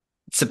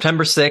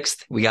September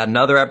 6th, we got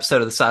another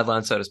episode of the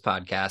Sideline Sodas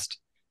podcast.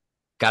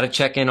 Got to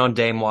check in on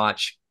Dame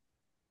Watch.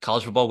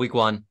 College football week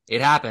 1. It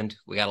happened.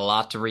 We got a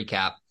lot to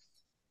recap.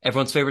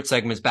 Everyone's favorite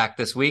segment is back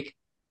this week,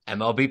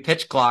 MLB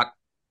Pitch Clock.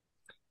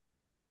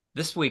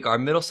 This week, our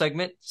middle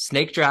segment,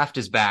 Snake Draft,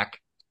 is back,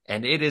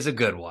 and it is a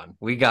good one.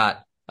 We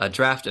got a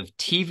draft of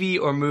TV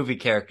or movie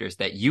characters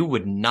that you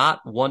would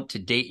not want to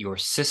date your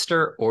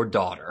sister or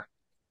daughter.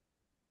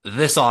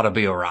 This ought to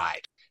be a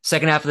ride.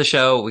 Second half of the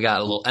show, we got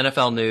a little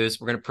NFL news.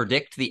 We're going to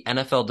predict the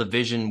NFL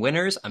division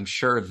winners. I'm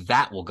sure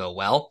that will go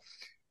well.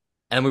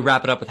 And then we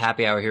wrap it up with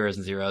Happy Hour Heroes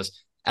and Zeros.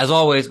 As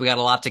always, we got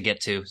a lot to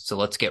get to, so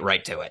let's get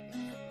right to it.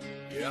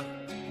 Yeah.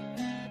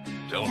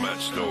 Tell them that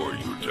story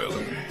you were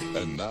telling me.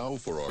 And now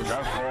for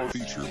our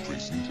feature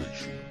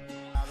presentation.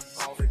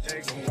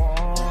 Take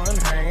one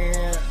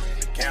hand,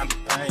 count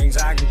the things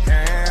I can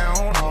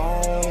count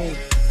on.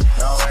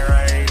 No,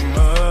 there ain't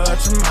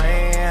much,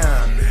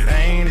 man, that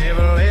ain't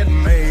ever let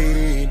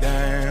me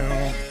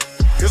down.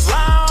 'Cause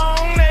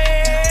long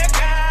neck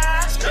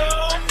eyes,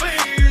 no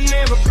fear,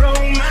 never broke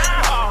my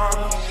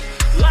heart.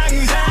 Like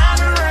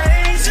diamond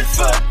rings and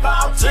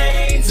football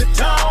teams that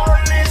tore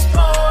this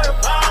boy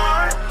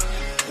apart.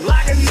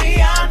 Like a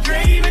neon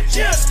dream, it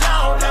just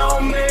dawned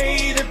on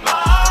me that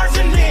bars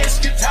in this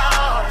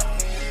guitar.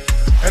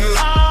 And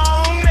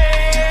long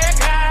neck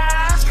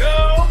eyes,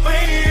 no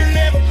fear,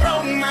 never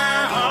broke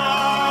my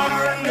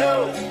heart.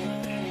 No,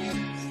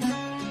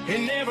 it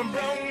never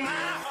broke my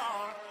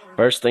heart.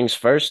 First things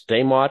first,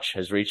 Dame Watch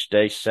has reached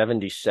day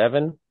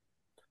 77.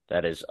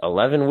 That is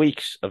 11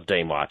 weeks of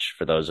Dame Watch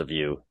for those of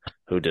you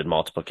who did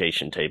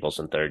multiplication tables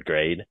in third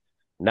grade.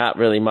 Not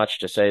really much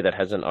to say that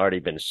hasn't already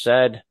been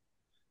said.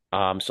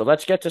 So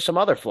let's get to some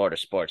other Florida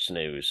sports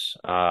news.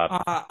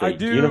 I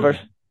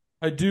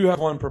do have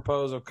one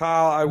proposal.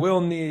 Kyle, I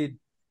will need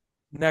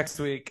next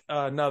week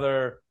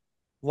another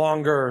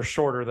longer or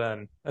shorter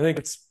then. I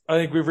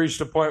think we've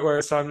reached a point where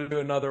it's time to do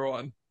another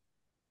one.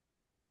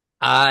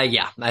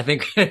 Yeah, I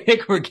think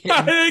we're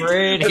getting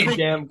pretty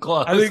damn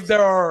close. I think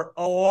there are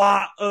a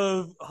lot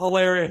of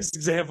hilarious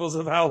examples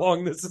of how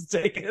long this has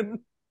taken.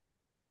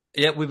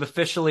 Yeah, we've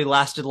officially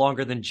lasted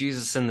longer than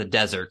Jesus in the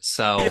desert,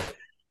 so...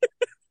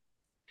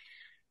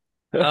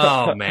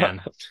 Oh,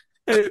 man.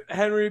 Hey,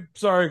 Henry,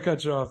 sorry to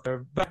cut you off there.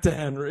 Back to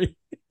Henry.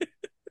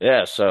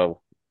 Yeah,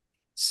 so...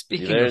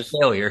 Speaking of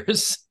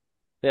failures...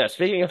 Yeah,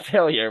 speaking of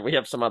failure, we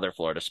have some other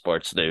Florida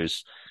sports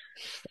news.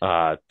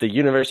 The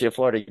University of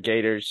Florida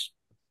Gators...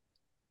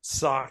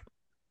 Suck.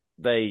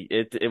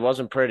 It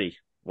wasn't pretty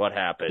what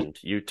happened.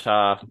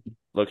 Utah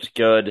looked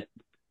good.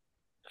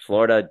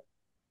 Florida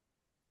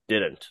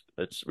didn't.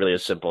 It's really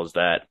as simple as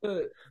that.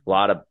 A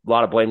lot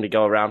of blame to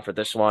go around for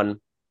this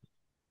one.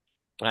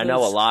 I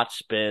know a lot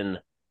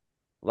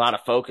of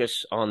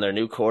focus on their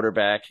new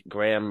quarterback,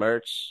 Graham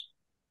Mertz.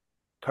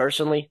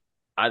 Personally,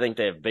 I think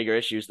they have bigger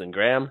issues than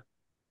Graham.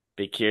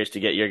 Be curious to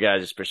get your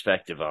guys'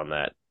 perspective on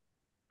that.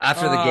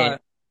 After the game,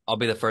 I'll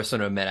be the first one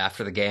to admit,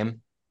 after the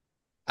game,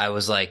 I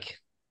was like,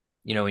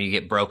 you know, when you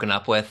get broken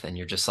up with and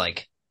you're just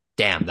like,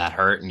 damn, that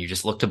hurt, and you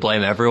just look to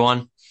blame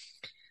everyone.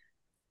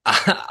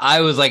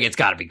 I was like, it's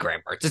got to be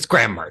Graham Mertz. It's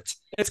Graham Mertz.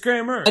 It's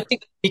Graham Mertz. I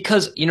think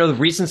because, you know, the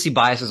recency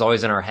bias is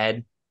always in our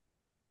head.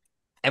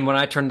 And when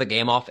I turned the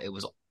game off, it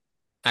was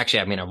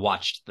actually, I mean, I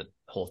watched the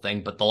whole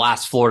thing, but the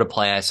last Florida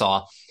play I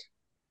saw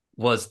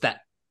was that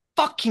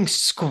fucking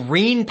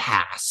screen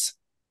pass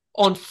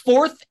on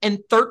 4th and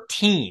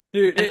 13.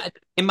 Dude,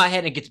 in my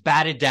head, it gets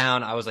batted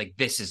down. I was like,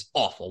 this is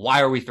awful.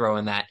 Why are we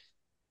throwing that?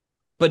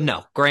 But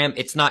no, Graham,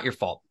 it's not your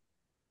fault.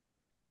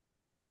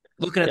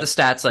 Looking at the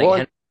stats, like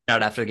Henry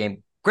out after the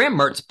game, Graham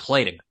Mertz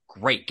played a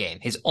great game.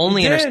 His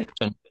only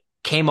interception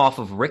came off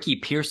of Ricky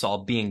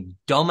Pearsall being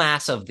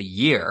dumbass of the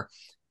year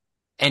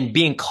and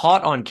being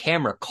caught on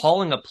camera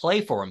calling a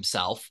play for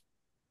himself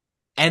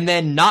and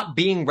then not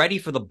being ready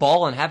for the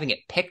ball and having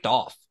it picked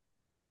off.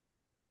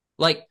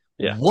 Like,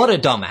 what a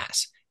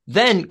dumbass.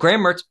 Then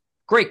Graham Mertz,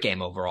 great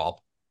game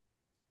overall.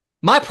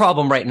 My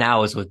problem right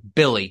now is with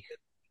Billy.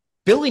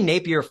 Billy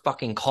Napier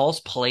fucking calls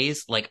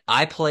plays like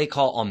I play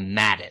call on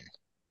Madden.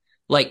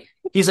 Like,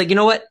 he's like, you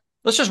know what?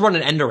 Let's just run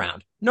an end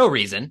around. No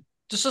reason.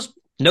 Just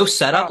no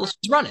setup. Let's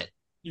just run it.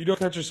 You don't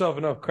cut yourself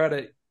enough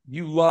credit.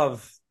 You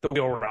love the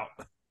wheel route.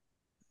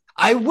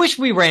 I wish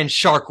we ran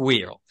shark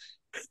wheel.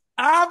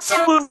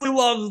 Absolutely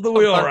loves the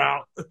wheel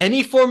route.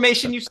 Any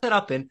formation you set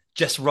up in,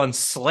 just run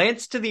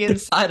slants to the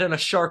inside on a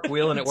shark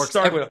wheel, and it works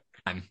every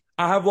time.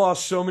 I have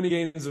lost so many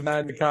games of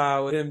Madden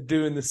Kyle with him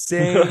doing the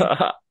same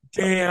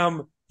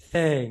damn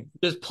thing.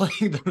 Just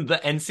playing the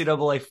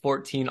NCAA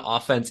 14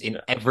 offense in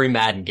every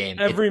Madden game.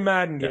 Every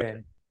Madden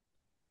game.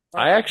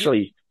 I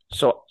actually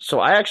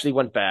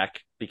went back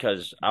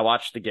because I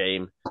watched the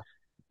game,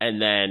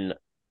 and then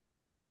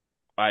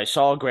I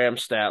saw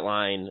Graham's stat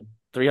line,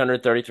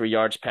 333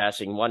 yards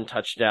passing, 1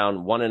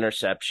 touchdown, 1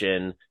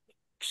 interception,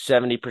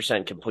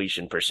 70%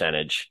 completion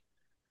percentage.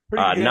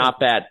 Not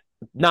bad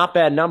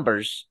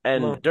numbers.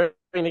 And during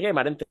the game,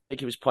 I didn't think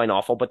he was playing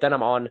awful, but then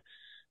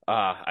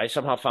I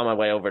somehow found my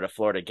way over to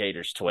Florida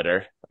Gators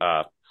Twitter.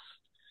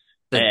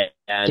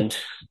 And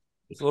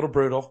It's a little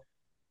brutal.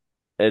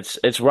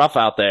 It's rough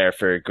out there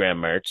for Graham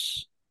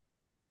Mertz.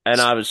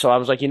 And I was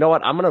like, you know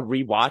what? I'm gonna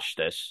rewatch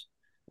this.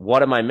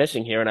 What am I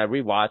missing here? And I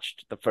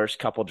rewatched the first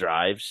couple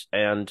drives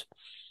and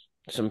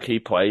some key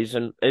plays,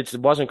 and it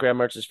wasn't Graham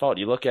Mertz's fault.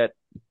 You look at,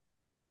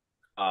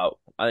 I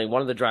think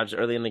one of the drives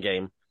early in the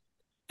game,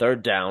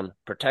 third down,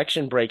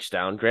 protection breaks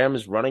down. Graham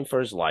is running for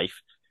his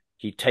life.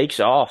 He takes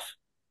off,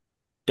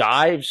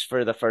 dives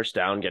for the first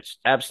down, gets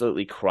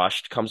absolutely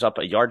crushed, comes up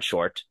a yard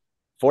short.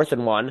 4th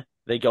and 1.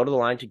 They go to the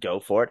line to go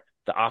for it.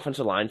 The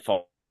offensive line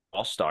false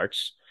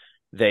starts.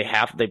 They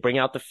bring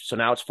out so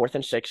now it's 4th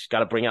and 6. Got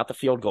to bring out the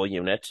field goal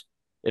unit.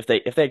 If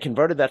they had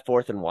converted that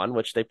 4th and 1,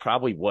 which they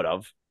probably would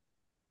have,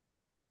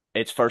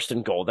 it's 1st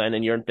and goal then,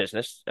 and you're in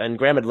business. And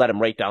Graham had let him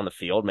right down the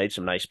field, made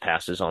some nice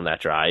passes on that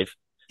drive.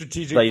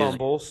 Strategic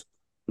fumbles.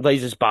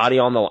 Lays his body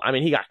on the. I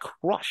mean, he got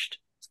crushed.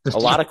 A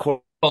lot of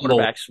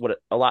quarterbacks would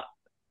a lot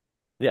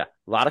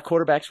of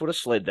quarterbacks would have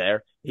slid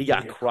there. He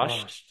got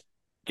crushed.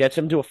 Gets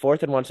him to a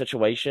 4th and 1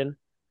 situation.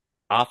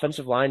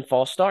 Offensive line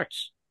false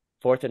starts.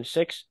 4th and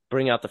 6.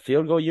 Bring out the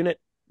field goal unit.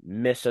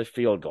 Miss a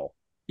field goal.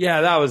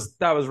 Yeah, that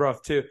was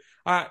rough too.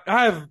 I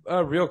have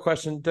a real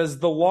question. Does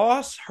the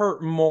loss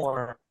hurt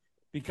more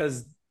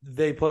because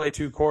they play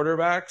two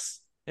quarterbacks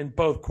and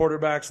both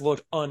quarterbacks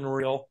look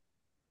unreal?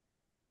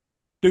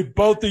 Dude,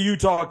 both the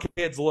Utah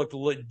kids looked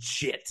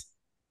legit.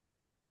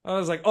 I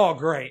was like, oh,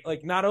 great.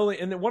 Like, not only,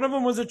 and then one of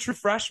them was a true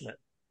freshman.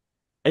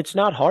 It's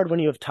not hard when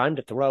you have time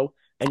to throw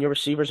and your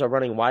receivers are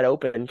running wide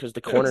open because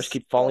the corners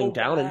keep falling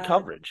down in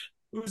coverage.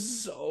 It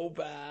was so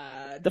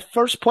bad. The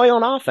first play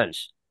on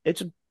offense,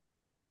 it's a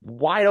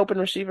wide open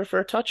receiver for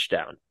a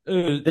touchdown.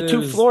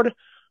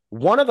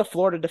 One of the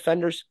Florida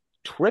defenders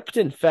tripped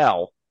and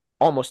fell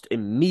almost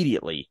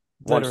immediately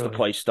once the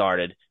play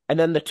started, and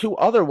then the two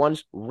other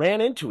ones ran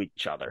into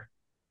each other.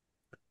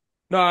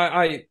 No,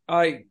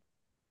 I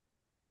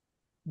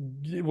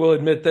will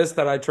admit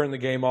that I turned the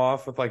game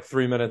off with like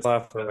 3 minutes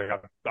left. I was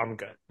like, I'm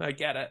good. I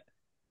get it.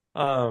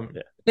 I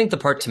think the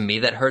part to me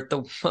that hurt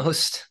the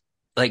most,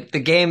 like the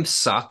game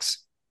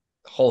sucks.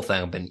 The whole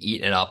thing, I've been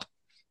eating it up.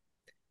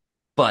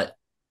 But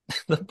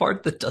the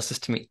part that does this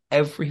to me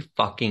every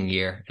fucking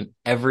year and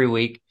every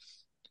week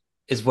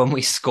is when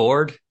we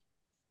scored.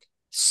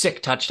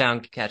 Sick touchdown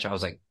catch. I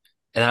was like,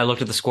 and I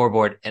looked at the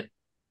scoreboard and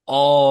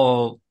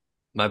all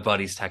my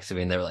buddies texted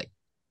me and they were like,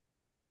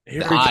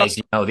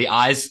 the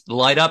eyes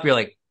light up. You're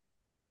like,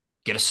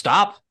 get a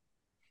stop.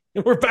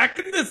 We're back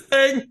in this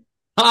thing.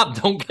 Stop.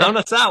 Don't count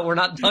us out. We're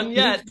not done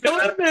yet.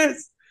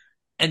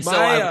 And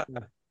so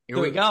here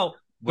we go.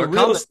 The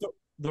real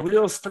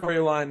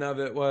storyline of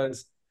it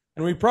was,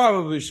 and we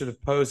probably should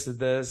have posted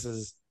this,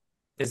 is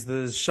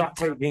the shot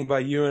taking by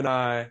you and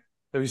I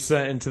that we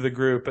sent into the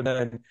group, and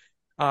then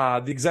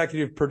the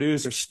executive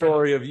producer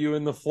story of you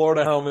in the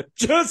Florida helmet,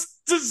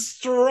 just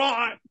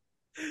distraught,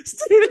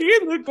 standing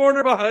in the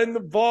corner behind the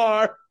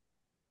bar.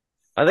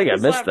 I think I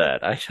missed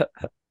that.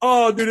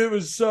 Oh, dude, it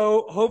was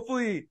so.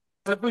 Hopefully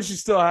she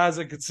still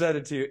hasn't sent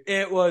it to you.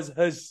 It was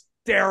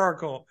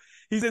hysterical.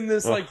 He's in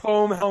this like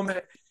foam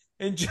helmet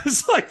and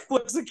just like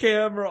flips the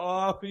camera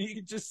off, and you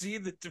can just see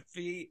the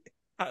defeat.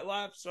 I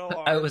laughed so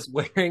hard. I was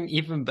wearing,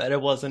 even better,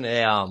 wasn't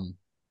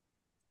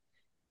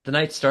the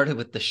night started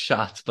with the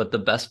shots, but the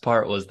best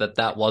part was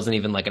that wasn't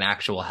even like an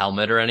actual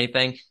helmet or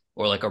anything,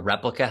 or like a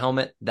replica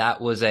helmet.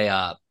 That was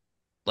a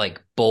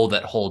like bowl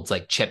that holds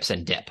like chips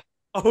and dip.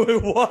 Oh,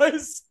 it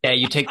was? Yeah,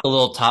 you take the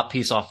little top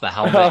piece off the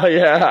helmet. Oh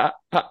yeah.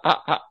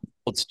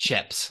 Holds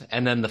chips,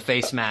 and then the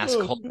face mask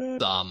holds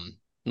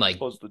like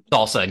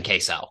salsa and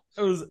queso.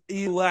 It was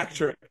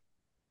electric.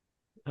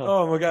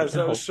 Oh my gosh,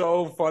 that was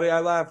so funny.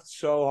 I laughed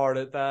so hard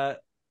at that.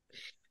 I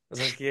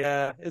was like,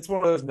 yeah, it's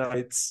one of those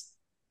nights.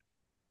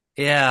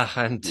 Yeah,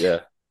 and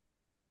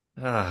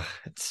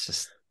it's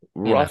just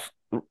rough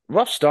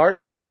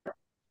start.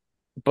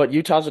 But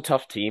Utah's a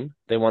tough team.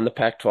 They won the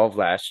Pac-12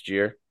 last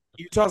year.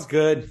 Utah's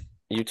good.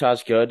 Utah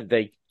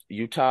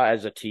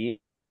as a team,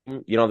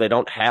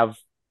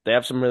 they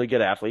have some really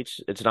good athletes.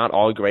 It's not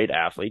all great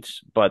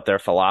athletes, but their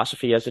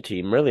philosophy as a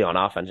team, really on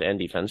offense and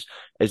defense,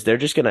 is they're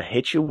just going to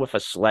hit you with a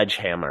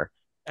sledgehammer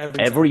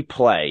every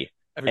play,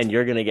 and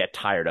you're going to get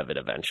tired of it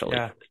eventually.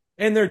 Yeah.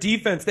 And their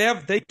defense,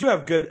 they do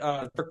have good.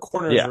 Their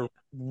corners are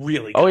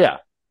really good. Oh yeah,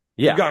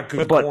 yeah. They've got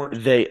good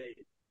corners.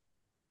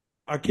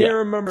 I can't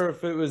remember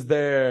if it was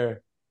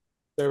their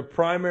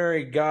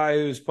primary guy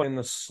who's playing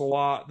the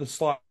slot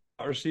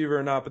receiver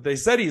or not, but they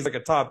said he's like a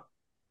top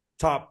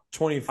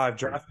 25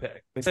 draft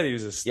pick. They said he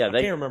was I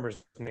can't remember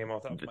his name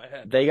off the top of my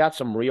head. They got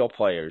some real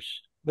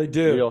players. They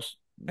do. Real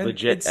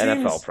legit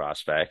NFL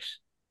prospects.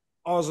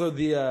 Also,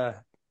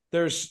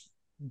 there's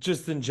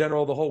just in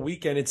general the whole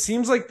weekend, it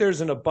seems like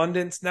there's an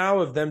abundance now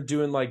of them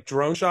doing like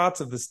drone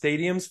shots of the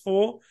stadiums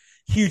full.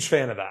 Huge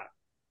fan of that.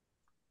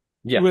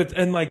 Yeah.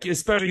 And like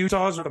especially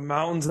Utah's with the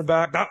mountains in the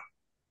back. That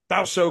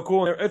was so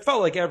cool. It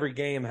felt like every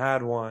game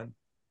had one.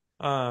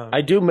 I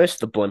do miss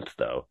the blimp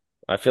though.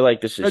 I feel like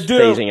this is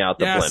phasing out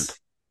the blimp.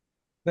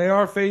 They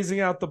are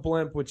phasing out the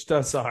blimp, which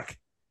does suck.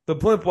 The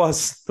blimp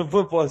was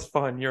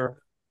fun.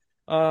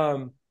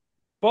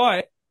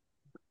 But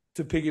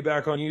to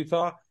piggyback on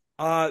Utah,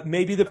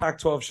 maybe the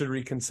Pac-12 should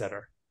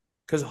reconsider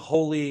because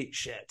holy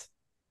shit.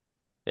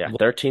 Yeah,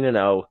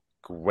 13-0,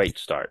 great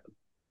start.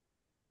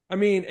 I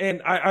mean,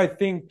 and I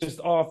think just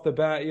off the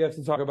bat, you have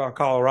to talk about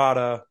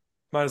Colorado.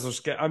 Might as well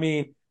get. I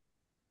mean,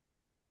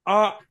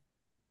 I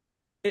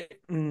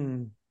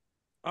want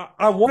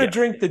to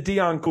drink the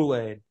Dion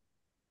Kool-Aid.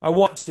 I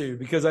want to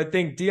because I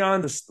think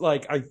Dion,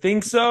 like, I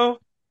think so.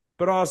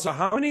 But also,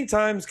 how many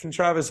times can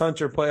Travis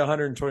Hunter play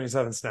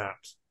 127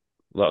 snaps?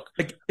 Look,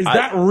 like, is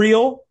that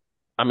real?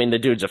 I mean, the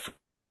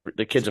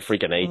kid's a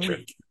freak of nature.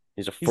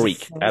 He's a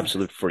freak,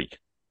 absolute freak.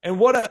 And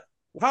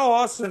how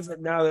awesome is it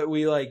now that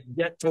we like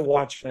get to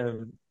watch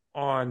him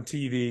on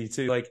TV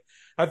too? Like,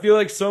 I feel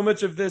like so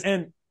much of this,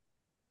 and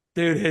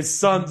dude, his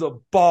son's a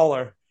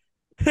baller.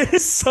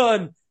 His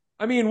son.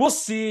 I mean, we'll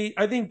see.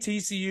 I think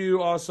TCU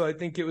also. I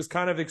think it was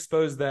kind of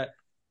exposed that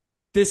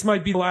this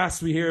might be the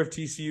last we hear of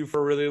TCU for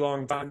a really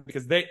long time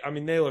because they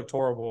looked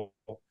horrible.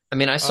 I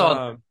mean, I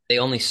saw they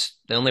only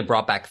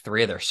brought back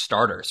 3 of their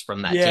starters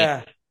from that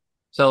team.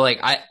 So,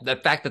 like, the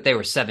fact that they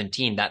were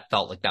 17, that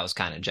felt like that was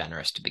kind of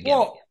generous to begin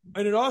with.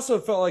 And it also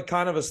felt like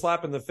kind of a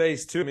slap in the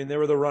face, too. I mean, they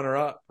were the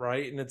runner-up,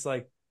 right? And it's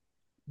like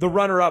the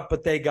runner-up,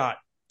 but they got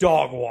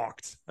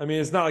dog-walked. I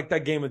mean, it's not like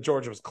that game with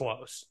Georgia was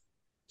close.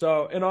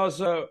 So, and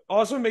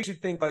also makes you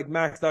think, like,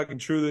 Max Duggan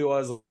truly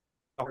was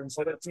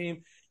inside that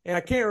team. And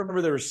I can't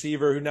remember the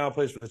receiver who now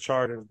plays for the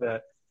Chargers,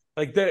 but,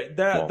 like,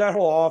 that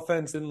whole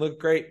offense didn't look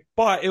great.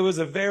 But it was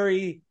a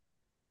very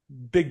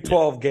Big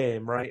 12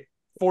 game, right?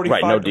 45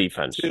 right, no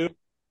defense.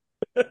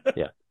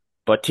 Yeah,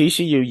 but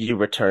TCU, you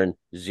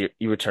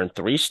return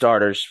 3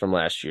 starters from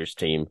last year's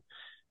team.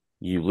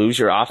 You lose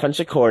your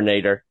offensive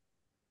coordinator,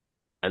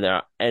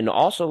 and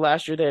also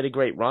last year they had a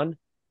great run.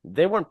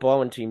 They weren't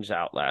blowing teams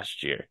out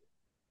last year.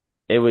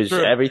 It was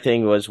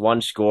everything was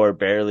one score,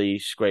 barely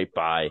scraped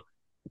by.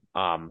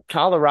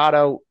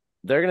 Colorado,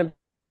 they're going to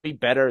be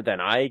better than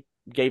I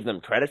gave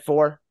them credit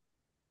for.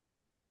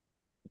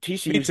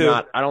 TCU's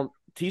not.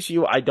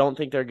 TCU, I don't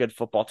think they're a good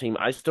football team.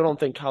 I still don't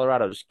think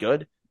Colorado's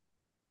good.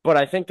 But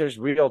I think there's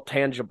going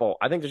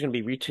to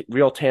be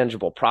real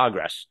tangible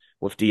progress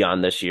with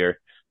Dion this year,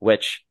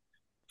 which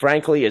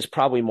frankly is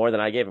probably more than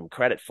I gave him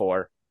credit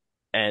for.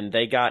 And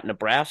they got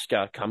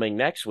Nebraska coming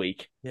next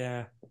week.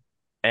 Yeah.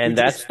 And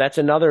that's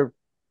another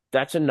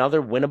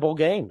winnable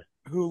game.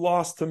 Who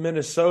lost to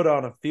Minnesota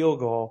on a field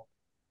goal.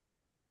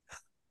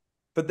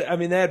 But they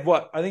had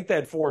what? I think they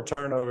had 4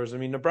 turnovers. I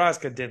mean,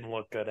 Nebraska didn't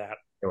look good at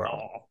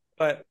all.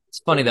 But it's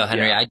funny though,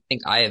 Henry. Yeah. I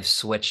think I have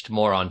switched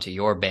more onto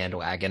your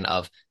bandwagon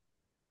of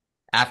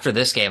after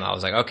this game, I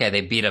was like, okay,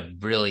 they beat a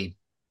really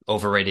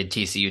overrated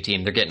TCU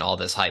team. They're getting all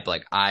this hype.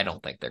 Like, I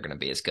don't think they're going to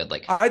be as good.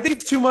 Like, I think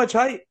it's too much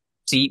hype.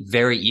 See,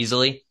 very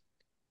easily,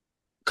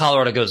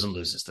 Colorado goes and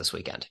loses this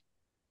weekend.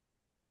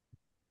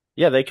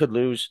 Yeah, they could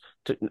lose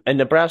and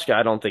Nebraska.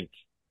 I don't think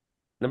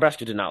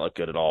Nebraska did not look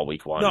good at all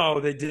week 1. No,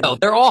 they didn't. No,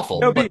 they're awful.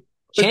 They'll be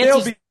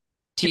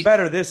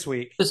better this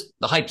week. Just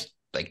the hype's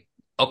like,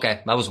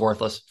 okay, that was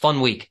worthless. Fun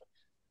week.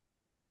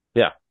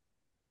 Yeah,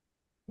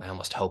 I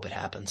almost hope it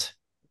happens.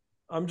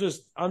 I'm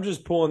just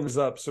pulling this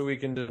up so we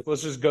can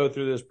let's just go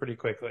through this pretty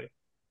quickly.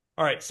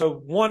 All right, so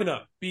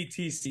 1-0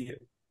 BTCU.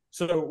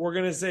 So we're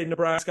gonna say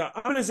Nebraska.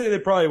 I'm gonna say they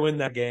probably win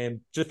that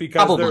game just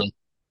because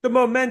the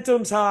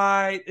momentum's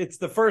high. It's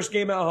the first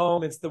game at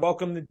home. It's the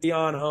welcome to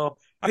Dion home.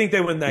 I think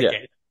they win that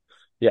game.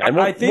 Yeah, and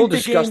we'll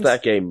discuss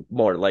that game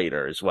more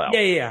later as well.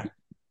 Yeah.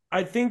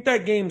 I think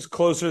that game's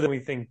closer than we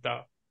think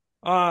though.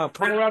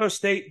 Colorado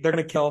State, they're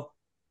gonna kill.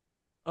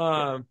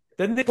 Then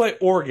they play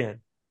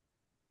Oregon.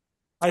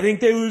 I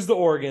think they lose to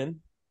Oregon.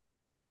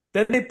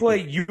 Then they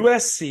play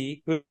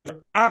USC, who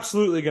they're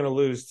absolutely going to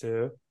lose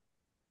to.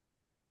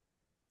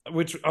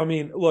 Which, I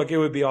mean, look, it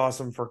would be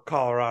awesome for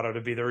Colorado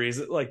to be the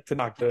reason, like, to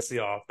knock USC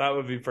off. That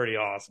would be pretty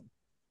awesome.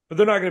 But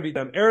they're not going to beat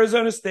them.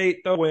 Arizona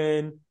State, they'll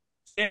win.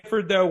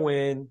 Stanford, they'll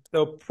win.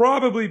 They'll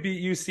probably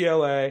beat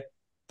UCLA.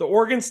 The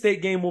Oregon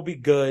State game will be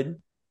good.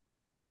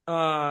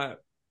 Arizona,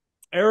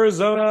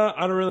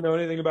 I don't really know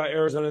anything about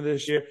Arizona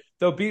this year.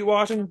 They'll beat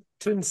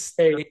Washington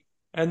State.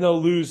 And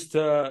they'll lose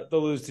to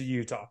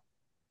Utah.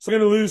 So they're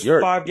going to lose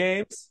 5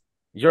 games.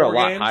 You're a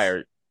lot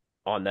higher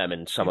on them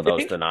in some of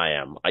those than I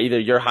am. Either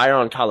you're higher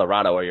on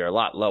Colorado or you're a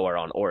lot lower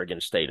on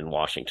Oregon State and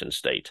Washington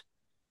State.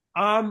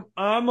 No,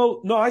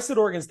 I said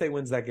Oregon State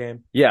wins that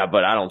game. Yeah,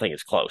 but I don't think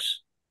it's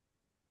close.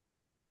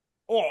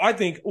 Oh, I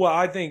think,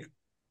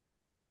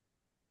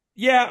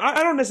 yeah,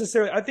 I don't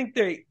necessarily. I think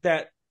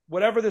that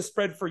whatever the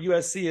spread for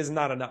USC is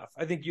not enough.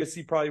 I think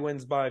USC probably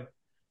wins by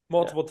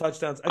multiple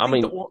touchdowns. I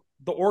think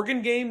the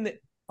Oregon game that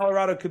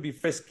Colorado could be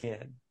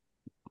frisking.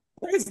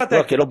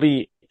 Look, it'll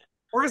be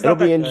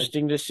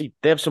interesting to see.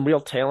 They have some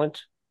real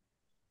talent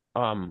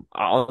on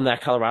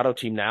that Colorado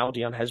team now.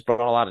 Dion has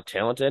brought a lot of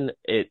talent in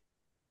it.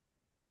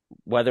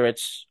 Look,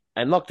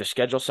 the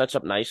schedule sets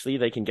up nicely.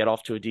 They can get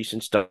off to a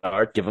decent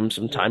start, give them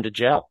some time to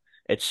gel.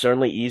 It's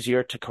certainly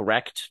easier to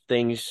correct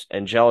things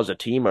and gel as a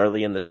team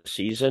early in the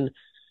season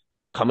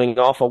coming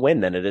off a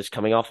win than it is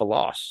coming off a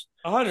loss.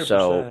 100%.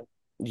 So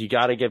you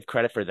got to give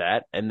credit for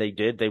that, and they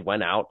did. They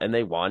went out and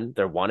they won.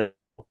 They're one.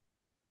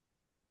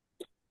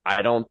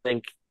 I don't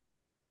think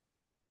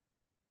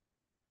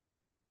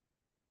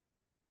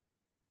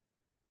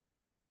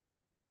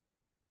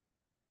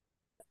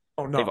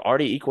Oh they've no,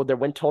 already equaled their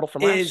win total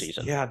from last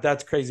season. yeah,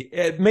 that's crazy.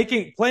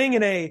 Playing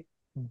in a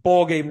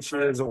bowl game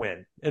is a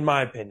win, in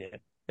my opinion.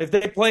 If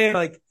they play in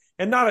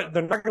they're not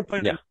going to play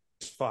in Yeah.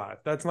 5.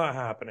 That's not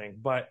happening.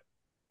 But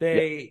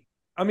Yeah.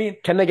 I mean,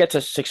 Can they get to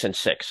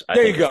 6-6? I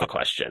There think you is go. the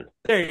question.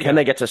 there you Can go.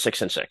 they get to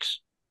 6-6?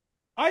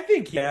 I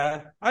think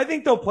I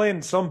think they'll play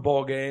in some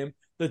bowl game,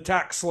 the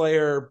Tax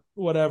Slayer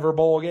whatever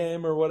bowl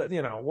game or what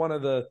one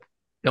of the.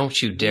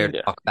 Don't you dare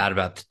Yeah. talk bad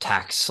about the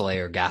Tax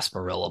Slayer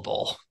Gasparilla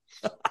Bowl.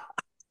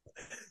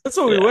 That's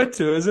what we Yeah. went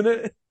to, isn't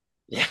it?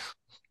 Yeah.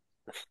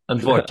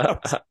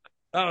 Unfortunately.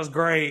 That was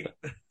great.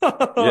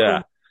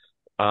 Yeah.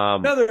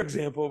 Another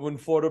example of when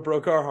Florida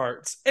broke our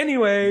hearts.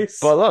 Anyways,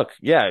 But look,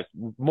 yeah,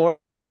 more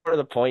to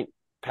the point,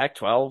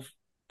 Pac-12,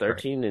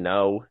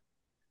 13-0.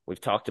 We've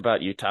talked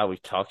about Utah.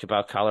 We've talked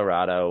about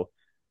Colorado,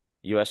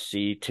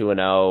 USC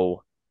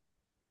 2-0.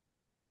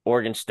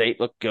 Oregon State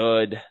looked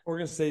good.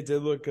 Oregon State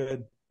did look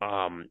good.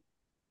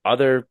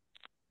 Other,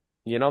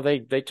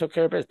 they took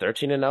care of it.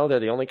 13-0. They're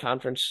the only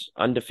conference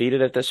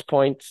undefeated at this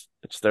point.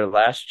 It's their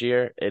last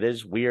year. It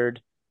is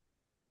weird.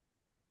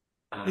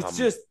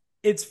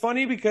 It's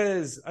funny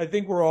because I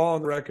think we're all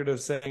on the record of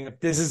saying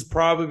that this is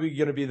probably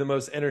going to be the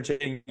most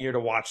entertaining year to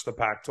watch the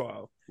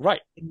Pac-12.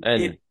 Right.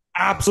 And it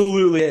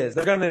absolutely is.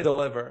 They're going to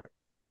deliver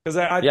because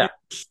I think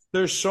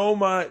there's so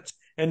much.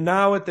 And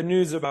now with the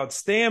news about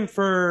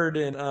Stanford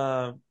and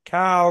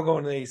Cal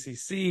going to the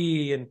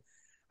ACC, and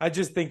I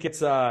just think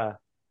it's fun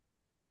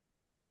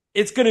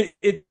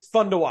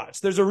to watch.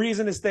 There's a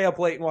reason to stay up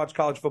late and watch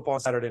college football on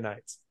Saturday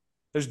nights.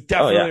 There's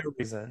definitely a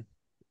reason.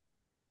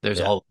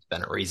 There's always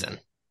been a reason.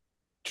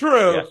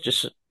 True. Yeah,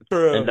 just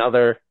True.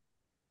 another.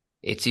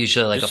 It's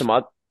usually like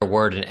a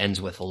word and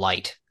ends with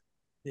light.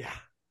 Yeah.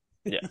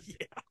 Yeah.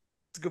 Yeah.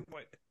 That's a good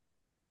point.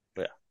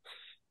 Yeah.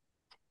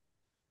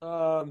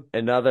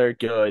 Another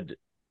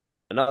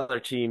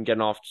team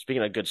getting off.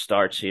 Speaking of good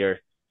starts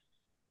here,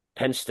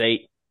 Penn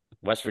State,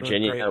 West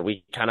Virginia.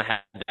 We kind of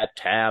had that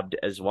tabbed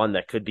as one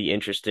that could be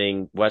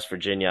interesting. West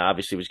Virginia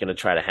obviously was going to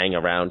try to hang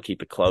around,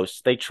 keep it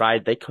close. They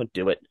tried. They couldn't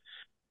do it.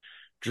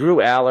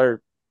 Drew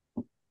Aller,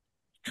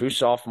 true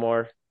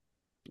sophomore,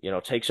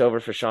 takes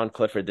over for Sean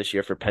Clifford this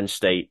year for Penn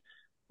State.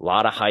 A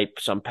lot of hype.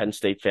 Some Penn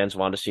State fans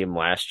wanted to see him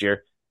last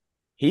year.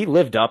 He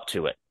lived up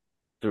to it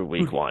through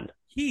week one.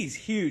 He's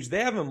huge.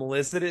 They have him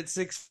listed at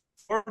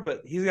 6'4",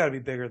 but he's got to be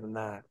bigger than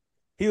that.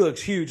 He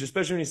looks huge,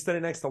 especially when he's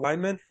standing next to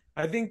linemen.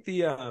 I think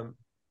how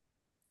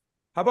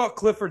about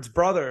Clifford's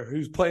brother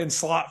who's playing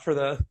slot for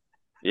the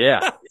 –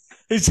 Yeah.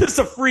 He's just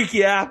a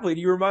freaky athlete.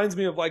 He reminds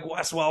me of like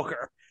Wes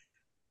Welker.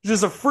 He's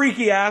just a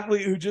freaky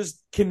athlete who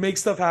just can make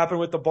stuff happen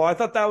with the ball. I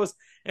thought that was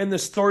 – and the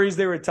stories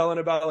they were telling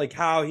about like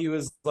how he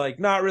was like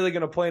not really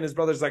going to play and his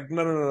brother's like,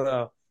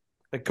 no.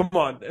 Like, come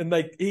on. And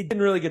like he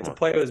didn't really get to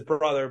play with his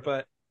brother,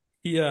 but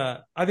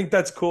I think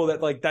that's cool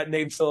that like that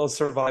name still is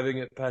surviving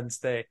at Penn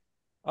State.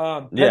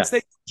 Penn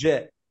State's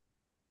legit.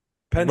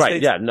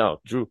 Right, yeah, no.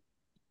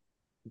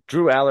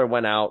 Drew Aller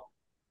went out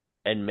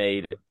and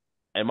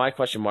my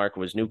question mark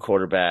was new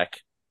quarterback.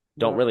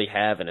 Don't really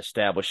have an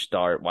established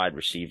start wide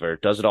receiver.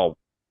 Does it all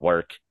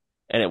work?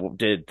 And it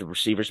did. The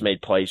receivers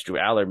made plays. Drew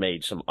Aller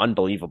made some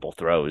unbelievable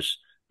throws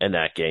in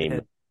that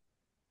game.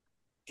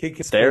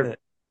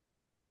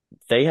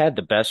 They had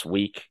the best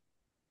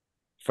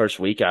first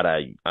week out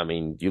of,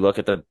 you look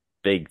at the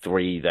big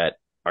three that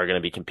are going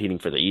to be competing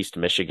for the East,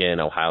 Michigan,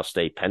 Ohio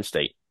State, Penn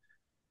State.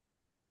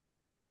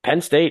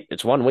 Penn State,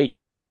 it's 1 week.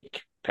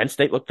 Penn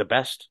State looked the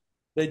best.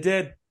 They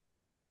did.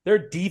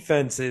 Their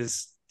defense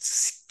is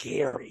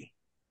scary.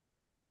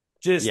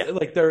 Just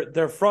like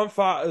their front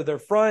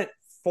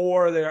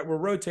four, we're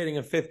rotating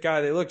a fifth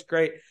guy. They looked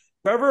great.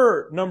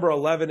 Whoever number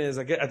 11 is,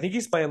 I think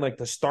he's playing like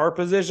the star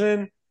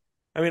position.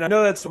 I mean, I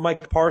know that's what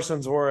Mike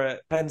Parsons wore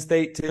at Penn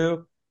State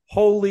too.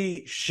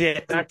 Holy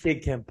shit, that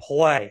kid can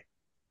play.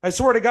 I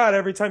swear to God,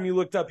 every time you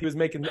looked up, he was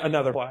making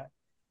another play.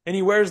 And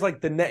he wears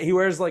like he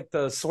wears like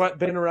the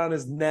sweatband around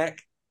his neck.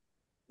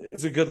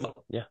 It's a good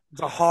look. Yeah.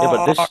 It's a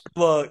hard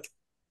look.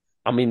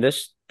 I mean,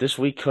 this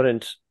week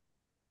couldn't,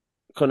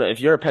 if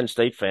you're a Penn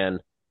State fan,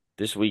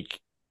 this week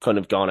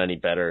couldn't have gone any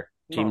better.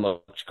 Team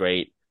looks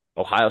great.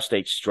 Ohio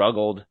State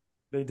struggled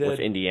with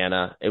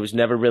Indiana. It was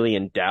never really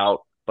in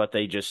doubt, but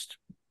they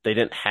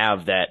didn't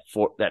have that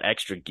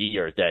extra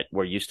gear that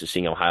we're used to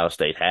seeing Ohio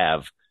State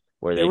have,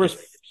 where they just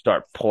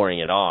start pouring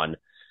it on.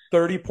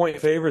 30-point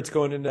favorites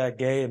going into that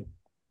game.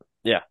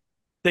 Yeah.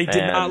 They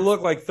did not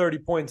look like 30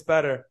 points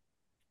better.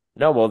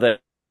 No, well,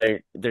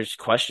 there's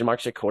question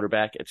marks at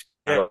quarterback. It's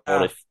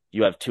if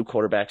you have two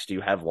quarterbacks, do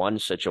you have one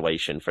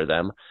situation for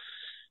them?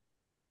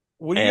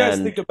 What do you guys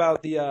think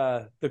about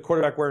the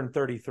quarterback wearing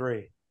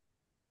 33?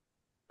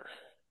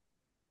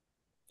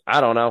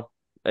 I don't know.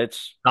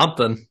 It's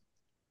something.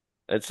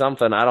 I'm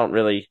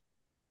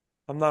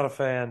not a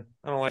fan.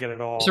 I don't like it at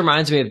all. This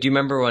reminds me of, do you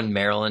remember when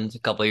Maryland a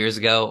couple of years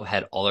ago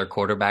had all their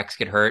quarterbacks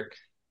get hurt?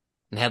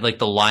 and had like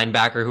the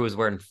linebacker who was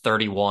wearing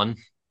 31.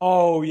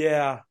 Oh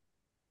yeah.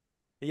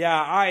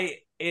 Yeah,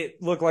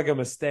 it looked like a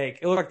mistake.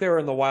 It looked like they were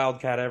in the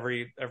Wildcat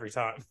every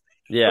time.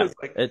 Yeah,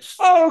 like, it's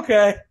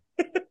okay.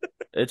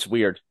 it's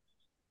weird.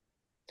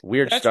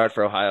 Weird start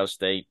for Ohio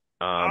State.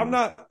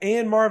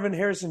 And Marvin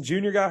Harrison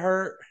Jr. got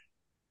hurt.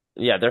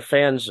 Yeah, their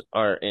fans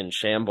are in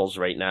shambles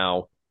right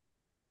now.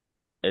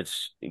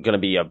 It's going to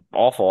be an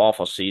awful,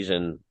 awful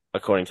season,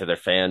 according to their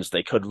fans.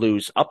 They could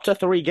lose up to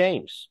 3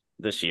 games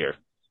this year.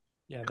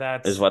 Yeah,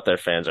 that is what their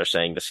fans are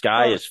saying. The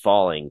sky is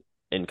falling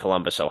in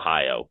Columbus,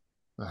 Ohio.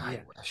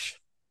 I wish.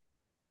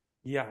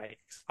 Yikes!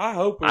 I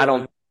hope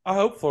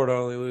Florida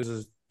only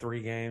loses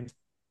 3 games.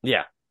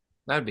 Yeah,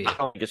 that'd be. I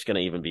don't think it's going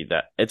to even be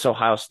that. It's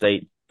Ohio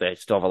State. They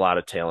still have a lot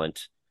of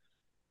talent.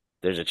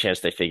 There's a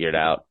chance they figure it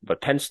out.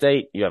 But Penn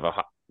State, you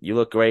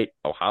look great.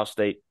 Ohio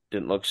State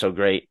didn't look so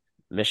great.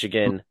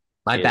 Michigan.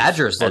 My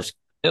Badgers looked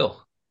good.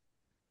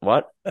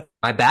 What?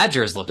 My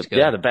Badgers looked good.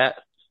 Yeah,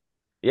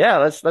 Yeah,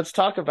 let's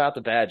talk about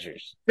the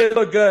Badgers. They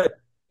look good.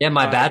 Yeah,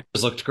 my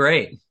Badgers looked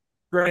great.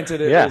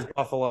 Granted, it was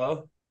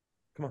Buffalo.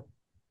 Come on.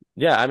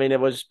 Yeah, I mean, it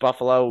was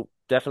Buffalo.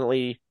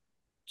 Definitely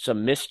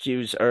some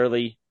miscues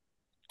early.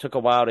 Took a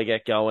while to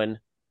get going,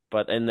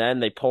 and then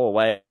they pull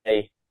away.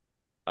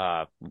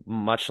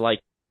 Much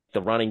like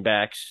the running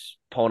backs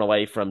pulling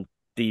away from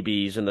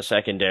DBs in the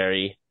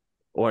secondary,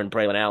 or in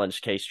Braylon Allen's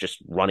case, just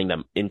running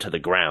them into the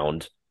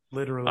ground.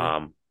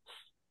 Literally.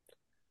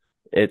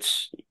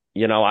 It's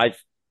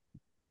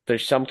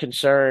there's some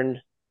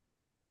concern.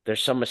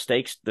 There's some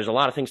mistakes. There's a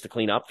lot of things to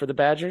clean up for the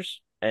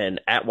Badgers.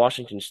 And at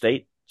Washington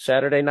State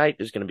Saturday night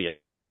is going to be a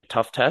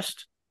tough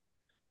test.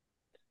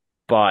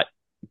 But,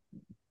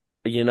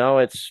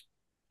 it's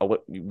a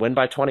win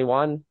by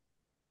 21.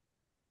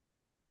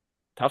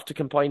 Tough to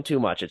complain too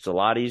much. It's a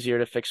lot easier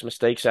to fix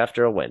mistakes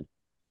after a win.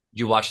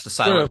 You watch the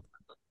silent.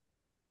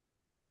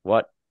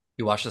 What?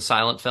 You watch the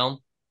silent film?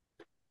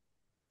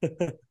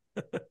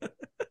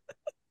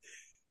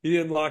 You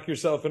didn't lock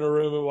yourself in a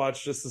room and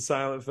watch just the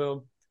silent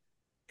film?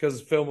 Because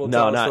film will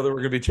tell us whether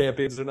we're going to be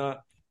champions or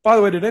not. By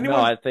the way, did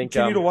anyone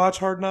continue to watch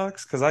Hard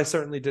Knocks? Because I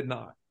certainly did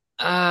not.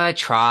 I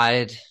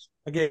tried.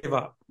 I gave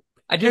up.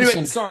 I did.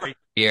 Anyway, sorry.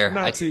 Here.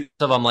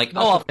 I'm like,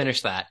 I'll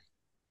finish that.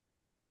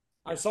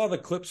 I saw the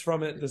clips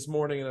from it this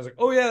morning, and I was like,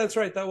 oh, yeah, that's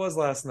right. That was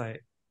last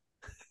night.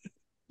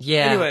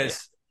 Yeah.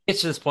 Anyways.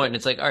 It's to this point, and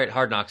it's like, all right,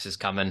 Hard Knocks is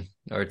coming,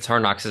 or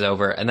Hard Knocks is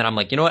over. And then I'm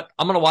like, you know what?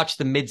 I'm going to watch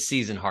the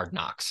mid-season Hard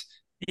Knocks.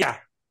 Yeah.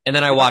 And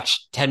then I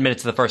watched 10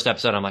 minutes of the first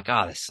episode. I'm like,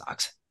 this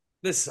sucks.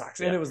 This sucks.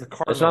 Yeah. And it was the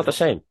Cardinals. It's not the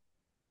same.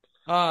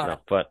 No,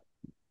 but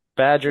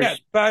Badgers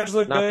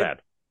look not good.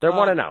 Bad. They're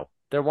 1-0.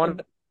 They're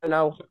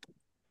 1-0.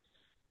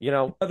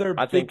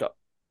 I think.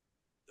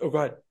 Oh, go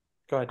ahead.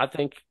 I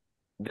think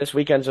this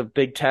weekend's a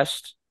big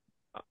test.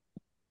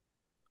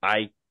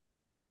 I'm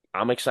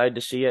excited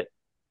to see it,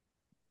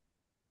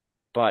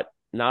 but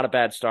not a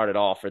bad start at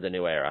all for the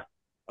new era.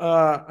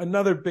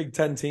 Another Big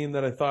Ten team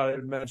that I thought I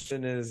would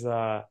mention is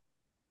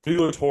Purdue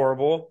looked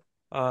horrible.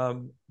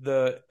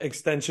 The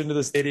extension to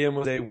the stadium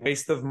was a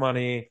waste of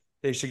money.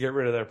 They should get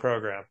rid of their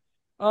program.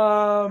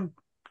 What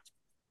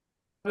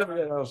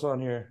else on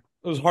here?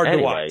 It was hard to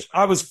watch.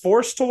 I was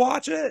forced to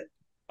watch it,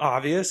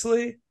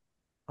 obviously.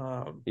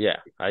 Yeah,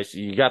 I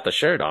see. You got the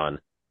shirt on.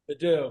 I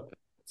do.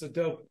 It's a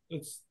dope.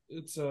 It's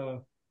a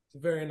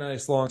very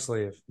nice long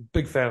sleeve.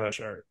 Big fan of that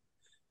shirt.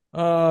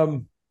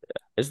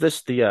 Is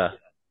this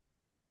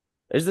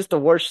the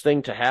worst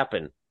thing to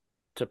happen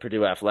to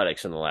Purdue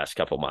athletics in the last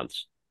couple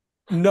months?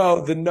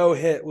 No, the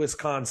no-hit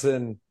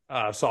Wisconsin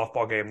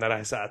softball game that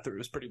I sat through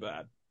was pretty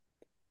bad.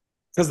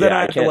 Because then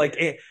I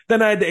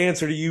had to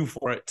answer to you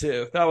for it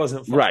too. That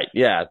wasn't fun. Right?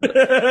 Yeah.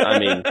 I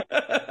mean,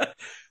 I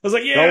was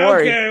like, yeah,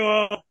 okay,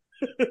 well,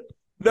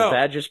 no. The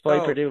Badgers play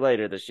Purdue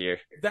later this year.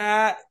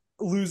 That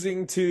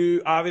losing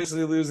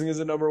as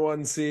a number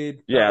 1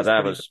 seed. Yeah,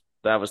 that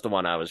was the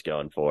one I was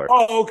going for.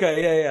 Oh,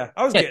 okay, yeah.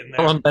 I was getting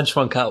there. On bench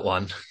one, cut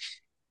one.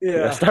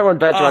 Yeah, start one,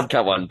 bench one,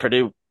 cut one.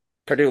 Purdue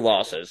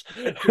losses.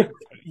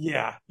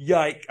 Yeah,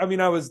 yike. I mean,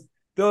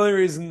 the only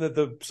reason that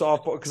the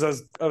softball,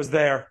 because I was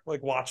there,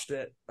 like watched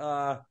it.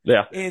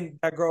 Yeah, and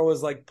that girl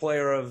was like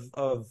player of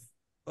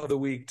the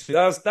week too.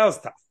 That was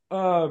tough.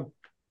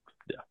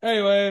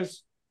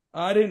 Anyways,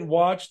 I didn't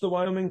watch the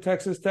Wyoming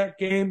Texas Tech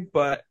game,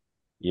 but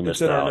you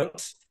missed out. Our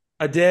notes.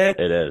 I did.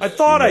 It is. I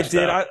thought I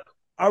did.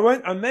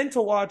 I meant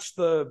to watch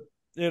the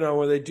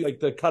where they do like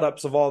the cut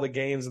ups of all the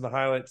games and the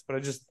highlights, but I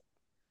just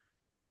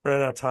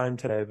ran out of time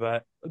today.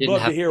 But I'd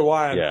love to hear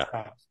why.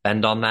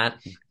 Spend on that.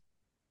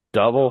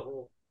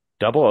 Double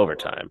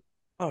overtime.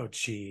 Oh,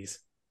 jeez.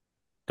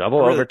 Double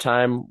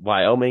overtime.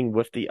 Wyoming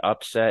with the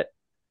upset.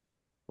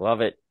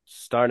 Love it.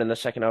 Starting in the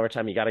second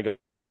overtime, you got to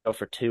go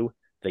for 2.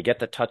 They get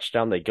the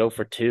touchdown. They go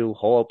for 2.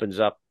 Hole opens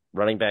up.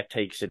 Running back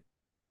takes it.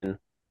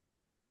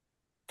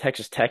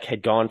 Texas Tech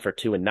had gone for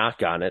 2 and not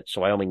gotten it,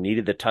 so Wyoming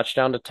needed the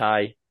touchdown to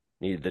tie,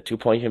 needed the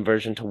 2-point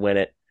conversion to win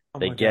it.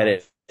 They get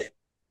it.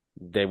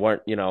 They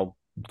weren't,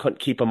 couldn't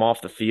keep them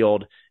off the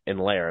field in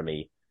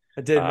Laramie.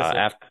 I did miss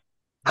it.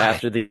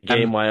 After the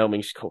game,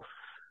 Wyoming scored.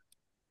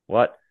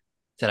 What?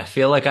 Said I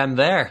feel like I'm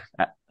there.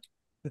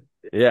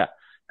 Yeah.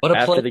 What a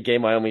After play! the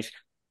game,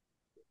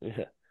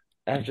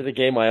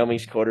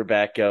 Wyoming's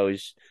quarterback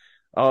goes,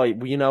 "Oh,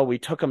 we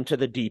took them to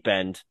the deep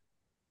end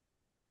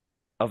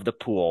of the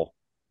pool,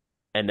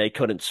 and they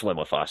couldn't swim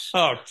with us."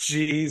 Oh,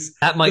 jeez.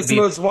 That might That's the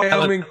be most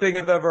Wyoming thing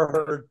I've ever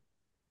heard.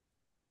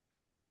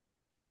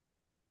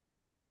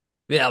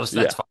 yeah. That's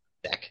Yeah, fucking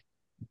sick.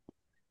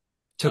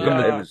 Took him yeah,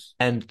 it to was.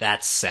 and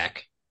that's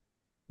sick.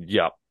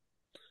 Yep.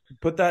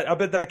 I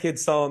bet that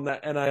kid's selling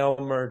that NIL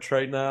merch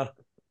right now.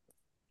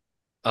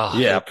 Oh,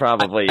 Yeah,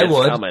 probably. I It's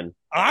would. coming.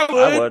 I I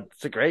would. would.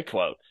 It's a great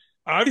quote.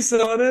 I'd be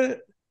selling it.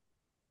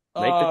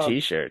 Make the Uh,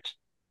 T-shirt.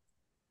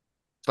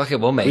 Fuck it,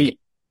 we'll make it. We,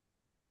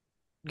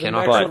 the Can't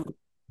next offer. but one,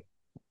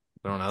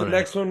 We don't the own it.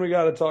 next one we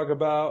got to talk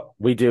about.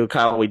 we do,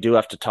 Kyle. We do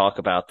have to talk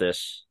about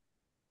this.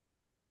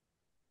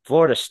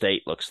 Florida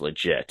State looks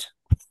legit.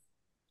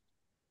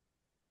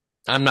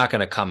 I'm not going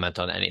to comment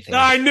on anything.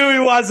 I knew he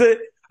wasn't.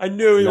 I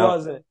knew he No.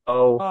 wasn't.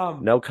 Oh,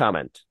 no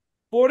comment.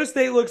 Florida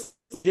State looks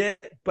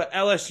legit, but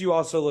LSU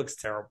also looks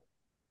terrible.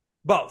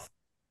 Both.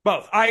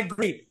 I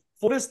agree.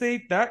 Florida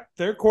State, that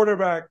their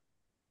quarterback,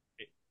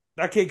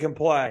 that kid can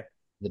play.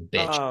 The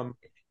bitch.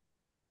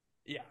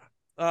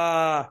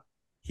 Yeah.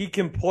 He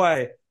can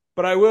play.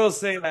 But I will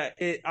say that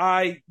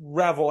I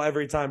revel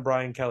every time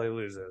Brian Kelly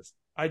loses.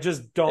 I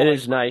just don't. It like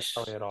is nice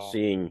Kelly at all.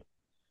 seeing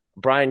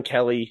Brian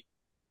Kelly.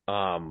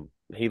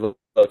 He looked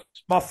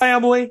My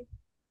family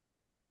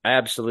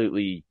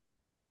absolutely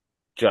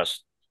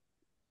just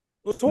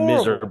was horrible.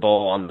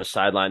 miserable on the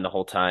sideline the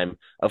whole time.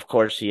 Of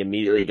course, he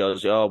immediately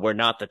goes, "Oh, we're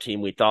not the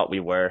team we thought we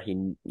were."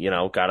 He,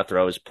 got to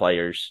throw his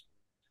players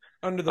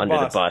under the under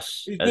bus. the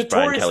bus, He's as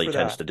Brian notorious Kelly for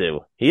tends that. to do.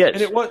 He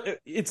is. And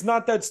it's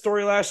not that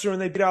story last year when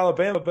they beat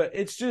Alabama, but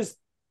it's just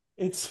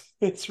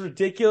it's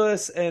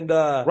ridiculous and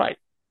Right.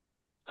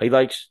 He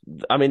likes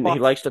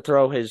to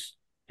throw his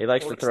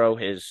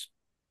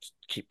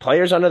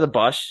players under the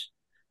bus,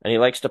 and he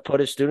likes to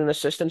put his student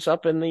assistants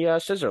up in the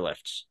scissor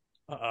lifts.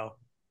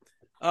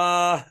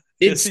 Uh-oh. It's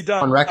Yes, he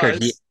does. on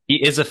record.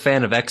 He is a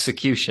fan of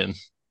execution.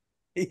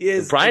 He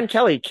is. Brian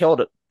Kelly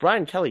killed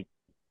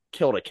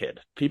a kid.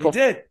 He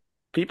did.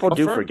 People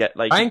do Confirmed. forget.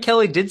 Like Brian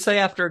Kelly did say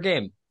after a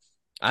game,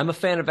 I'm a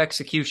fan of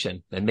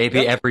execution, and maybe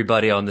Yep.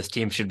 everybody on this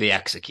team should be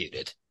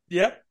executed.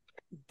 Yep.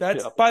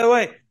 That's Yep. by the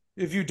way,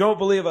 if you don't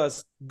believe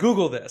us,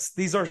 Google this.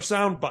 These are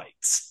sound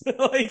bites.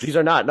 these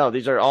are not. No,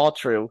 these are all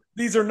true.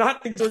 these are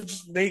not things we're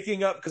just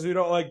making up because we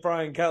don't like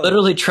Brian Kelly.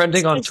 Literally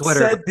trending on He Twitter.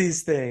 said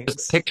these things.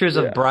 Just pictures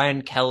of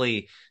Brian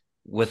Kelly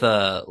with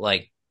a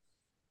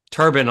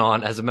turban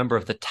on as a member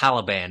of the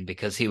Taliban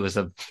because he was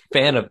a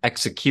fan of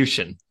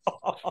execution.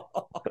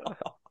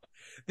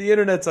 The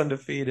internet's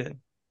undefeated.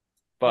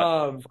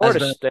 But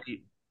Florida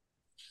State,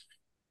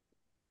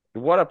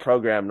 what a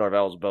program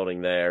Norvell's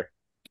building there.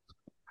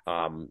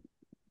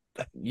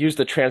 Use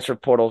the transfer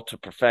portal to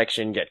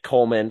perfection. Get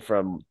Coleman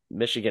from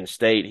Michigan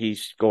State. He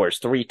scores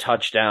 3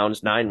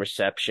 touchdowns, 9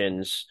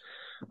 receptions.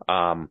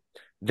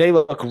 They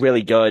look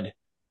really good.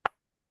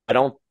 I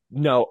don't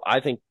know. I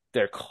think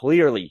they're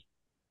clearly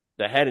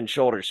the head and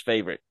shoulders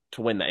favorite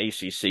to win the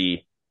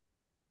ACC.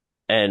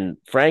 And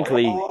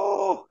frankly,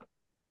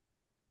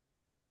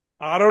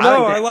 I don't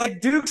know. I like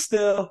Duke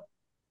still.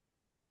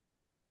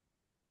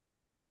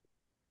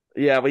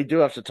 yeah, we do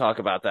have to talk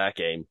about that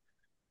game.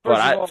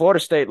 But Florida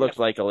State looked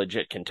like a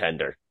legit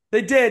contender.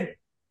 They did.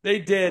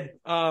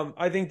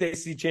 I think the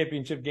ACC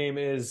championship game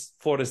is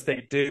Florida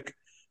State Duke.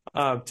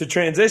 To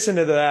transition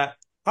to that,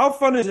 how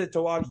fun is it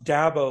to watch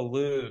Dabo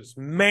lose?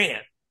 Man,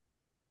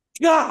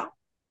 God,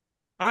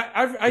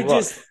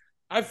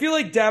 I feel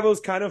like Dabo's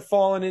kind of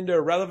fallen into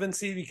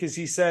irrelevancy because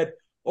he said,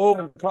 "Oh,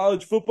 when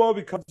college football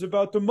becomes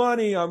about the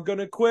money, I'm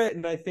gonna quit."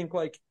 And I think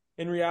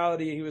in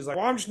reality, he was like,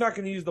 "Well, I'm just not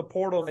gonna use the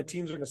portal. My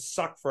team's gonna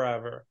suck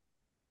forever."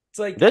 It's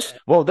like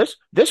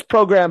this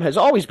program has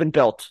always been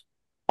built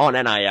on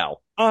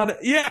NIL.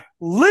 Yeah,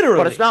 literally.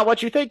 But it's not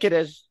what you think it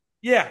is.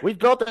 Yeah. We've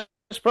built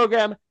this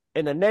program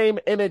in the name,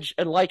 image,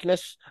 and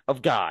likeness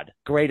of God.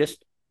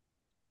 Greatest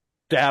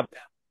Dabo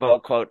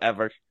quote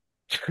ever.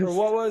 Or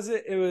what was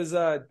it? It was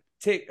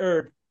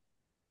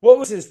what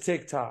was his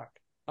TikTok?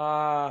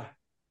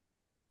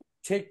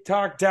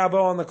 TikTok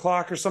Dabo on the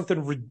clock or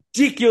something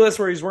ridiculous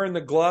where he's wearing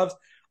the gloves.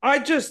 I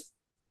was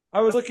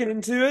looking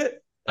into it.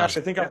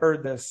 Actually, I think I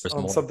heard this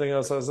on something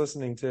else I was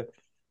listening to.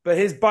 But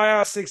his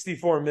buyout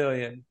 $64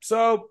 million.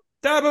 So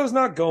Dabo's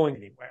not going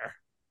anywhere.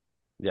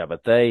 Yeah,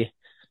 but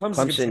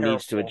Clemson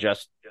needs to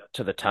adjust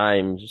to the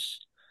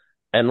times.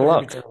 And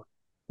look,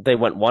 they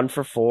went 1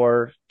 for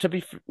 4.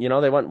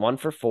 They went 1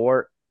 for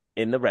 4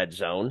 in the red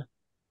zone,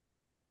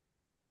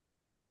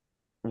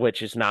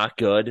 which is not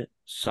good.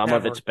 Some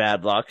of it's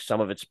bad luck, some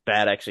of it's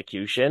bad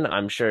execution.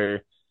 I'm sure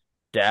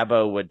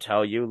Dabo would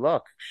tell you,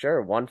 look,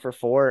 sure, 1 for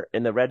 4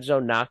 in the red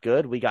zone, not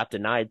good. We got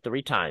denied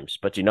 3 times.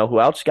 But do you know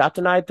who else got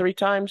denied 3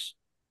 times?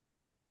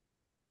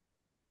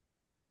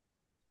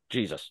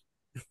 Jesus.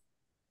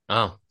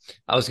 Oh,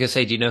 I was going to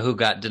say, do you know who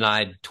got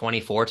denied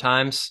 24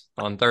 times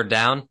on 3rd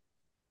down?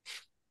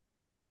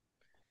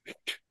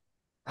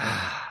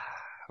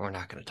 We're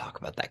not going to talk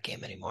about that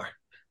game anymore.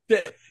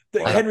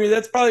 Henry,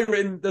 that's probably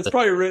written. That's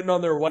probably written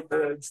on their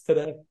whiteboards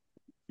today.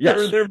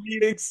 Yes, Their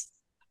meetings.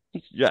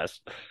 yes.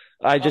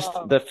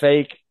 The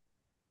fake.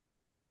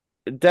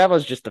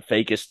 Dabo's just the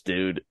fakest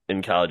dude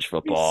in college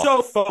football. He's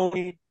so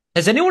phony.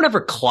 Has anyone ever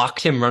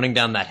clocked him running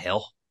down that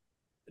hill?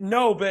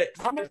 No, but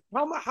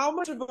how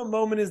much of a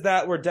moment is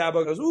that where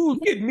Dabo goes, "Ooh,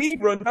 look at me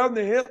run down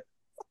the hill"? Fuck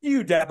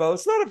you, Dabo.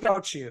 It's not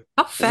about you.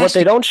 How fast? What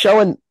they don't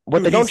show in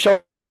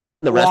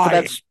the rest of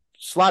that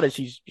slot is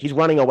he's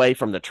running away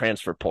from the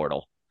transfer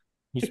portal.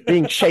 He's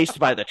being chased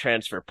by the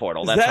transfer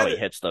portal. That's how he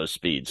hits those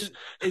speeds.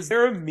 Is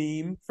there a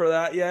meme for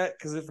that yet?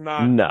 Because if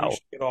not, no. we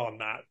should get on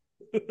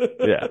that.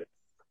 Yeah.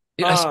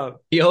 I saw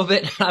video of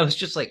it, and I was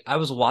just like, I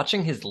was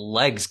watching his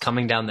legs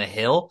coming down the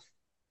hill,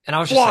 and I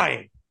was just flying.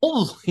 Like,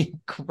 holy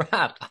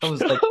crap. I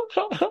was like,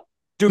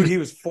 dude, he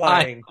was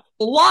flying.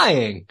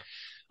 Flying.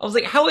 I was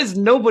like, how has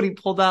nobody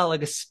pulled out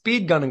like a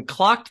speed gun and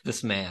clocked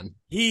this man?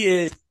 He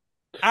is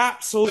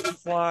absolutely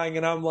flying,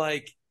 and I'm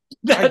like,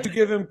 I have to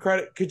give him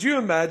credit. Could you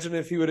imagine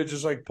if he would have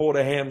just like pulled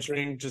a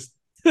hamstring?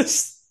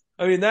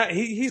 I mean, that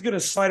he's going to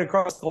slide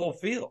across the whole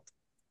field.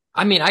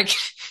 I mean, I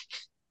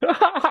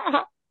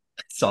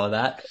saw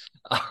that.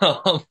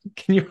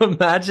 Can you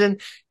imagine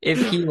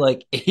if he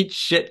like ate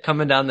shit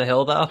coming down the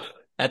hill though?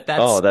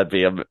 That'd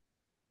be amazing.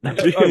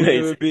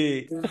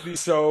 It would be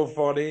so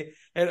funny.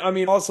 And I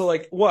mean, also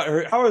like,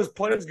 how is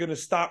players going to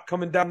stop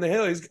coming down the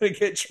hill? He's going to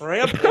get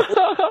trampled.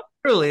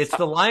 Truly, it's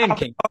the Lion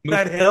King.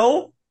 That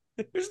hill?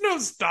 There's no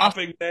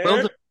stopping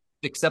there.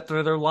 Except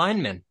for their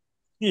linemen.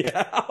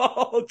 Yeah.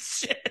 Oh,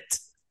 shit.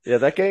 Yeah,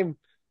 that game,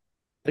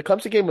 the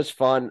Clemson game was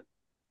fun.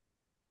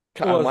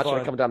 I'm watching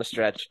it come down the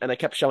stretch, and they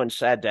kept showing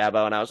sad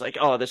Dabo, and I was like,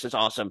 "Oh, this is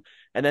awesome!"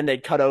 And then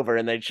they'd cut over,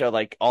 and they'd show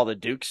like all the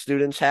Duke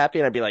students happy,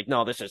 and I'd be like,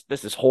 "No, this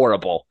is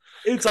horrible."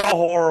 It's all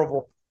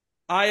horrible.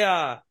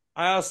 I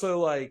also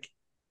like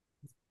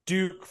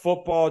Duke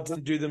football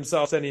didn't do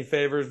themselves any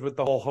favors with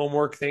the whole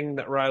homework thing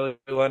that Riley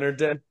Leonard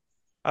did.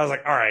 I was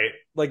like, all right,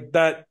 like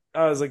that.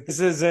 I was like,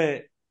 this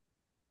isn't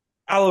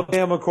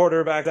Alabama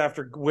quarterbacks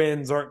after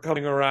wins aren't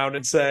coming around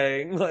and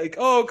saying like,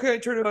 "Oh, can I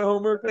turn in my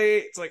homework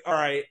late?" It's like, all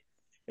right.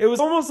 It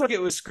was almost like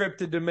it was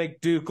scripted to make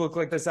Duke look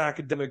like this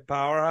academic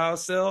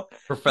powerhouse still.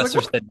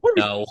 Professor said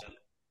no.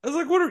 I was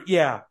like,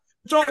 yeah.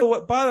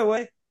 By the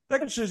way,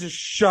 that guy should just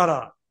shut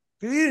up.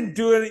 He didn't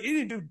do it. He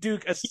didn't do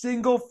Duke a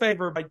single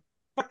favor by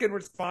fucking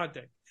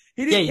responding.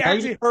 He didn't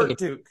actually hurt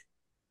Duke.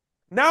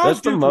 Now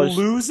if Duke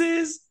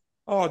loses,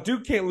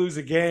 Duke can't lose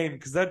a game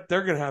because they're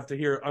gonna have to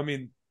hear. I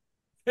mean,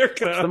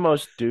 it's the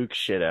most Duke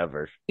shit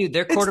ever. Dude,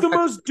 it's the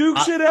most Duke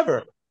shit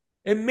ever.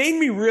 It made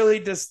me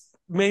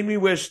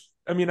wish.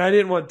 I mean, I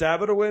didn't want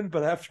Dabo to win,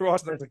 but after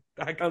watching, I was like,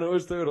 I kind of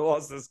wish they would have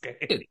lost this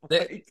game.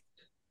 Dude,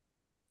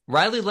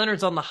 Riley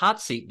Leonard's on the hot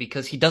seat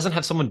because he doesn't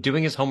have someone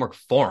doing his homework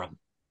for him.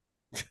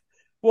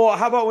 Well,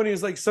 how about when he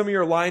was like, some of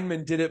your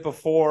linemen did it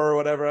before or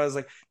whatever? I was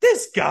like,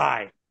 this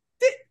guy.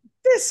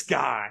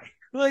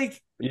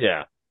 Like,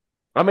 yeah.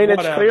 I mean,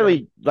 whatever. It's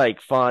clearly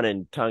like fun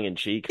and tongue in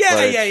cheek. Yeah.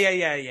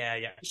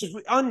 It's just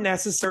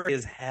unnecessary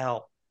as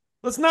hell.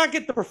 Let's not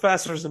get the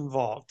professors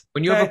involved.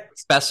 When you have a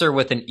professor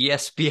with an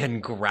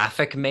ESPN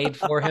graphic made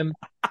for him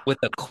with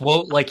a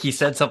quote like he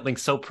said something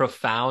so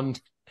profound,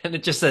 and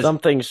it just says,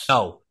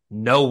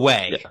 no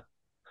way. Yeah.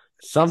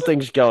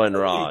 Something's going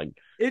wrong.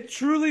 It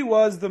truly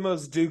was the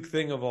most Duke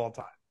thing of all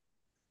time.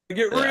 Like,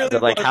 it really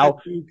was a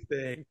Duke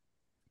thing.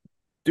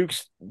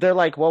 They're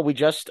like, well, we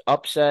just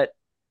upset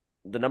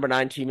the number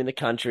 9 team in the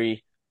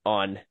country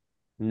on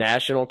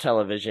national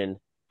television.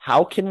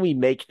 How can we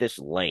make this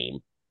lame?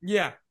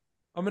 Yeah.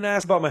 I'm going to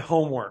ask about my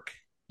homework.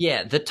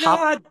 Yeah, the top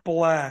God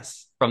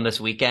bless from this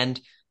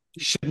weekend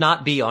should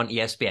not be on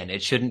ESPN.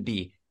 It shouldn't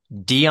be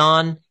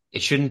Dion.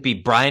 It shouldn't be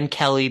Brian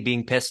Kelly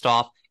being pissed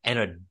off and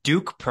a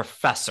Duke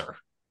professor.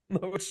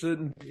 No, it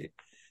shouldn't be.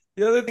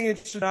 The other thing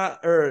it should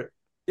not, or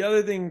the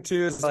other thing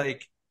too is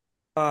like,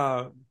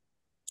 I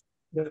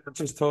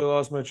just totally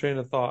lost my train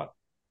of thought.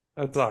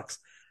 That sucks.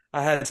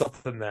 I had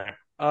something there.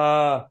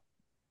 But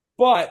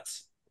what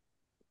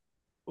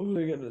was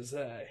I going to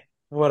say?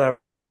 Whatever.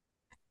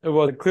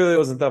 Clearly it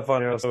wasn't that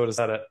funny, or else I would have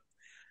said it.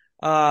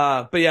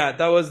 But yeah,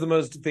 that was the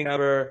most thing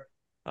ever.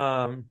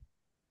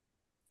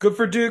 Good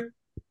for Duke,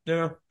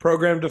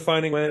 program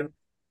defining win.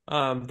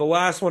 The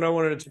last one I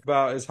wanted to talk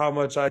about is how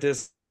much I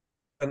diss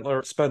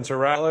Spencer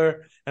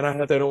Rattler, and I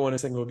hope they don't win a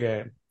single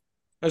game.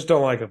 I just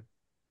don't like him.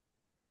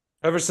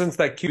 Ever since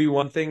that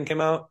QB1 thing came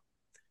out,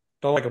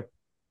 don't like him.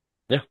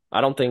 Yeah,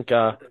 I don't think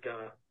South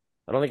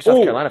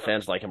Carolina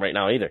fans like him right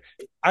now either.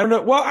 I don't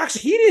know. Well,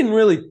 actually, he didn't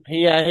really.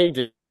 Yeah, he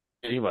did.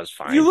 He was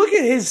fine. If you look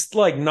at his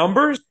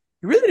numbers,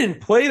 he really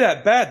didn't play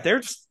that bad. They're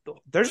just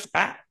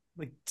bad.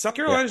 Like South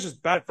Carolina's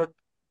just bad for.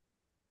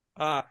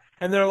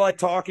 And they're like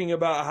talking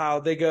about how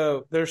they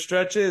go their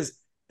stretches.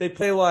 They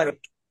play like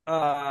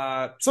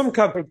some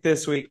cup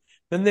this week.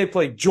 Then they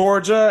play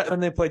Georgia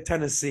and they play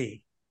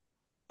Tennessee.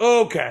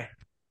 Okay.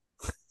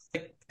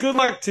 Good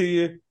luck to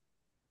you.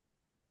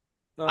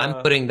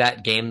 I'm putting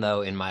that game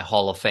though in my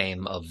Hall of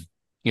Fame of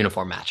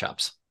uniform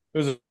matchups.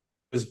 It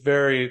was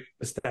very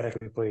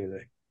aesthetically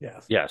pleasing.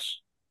 Yes.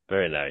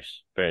 Very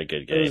nice. Very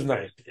good game. It was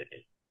nice.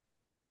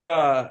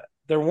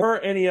 There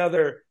weren't any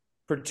other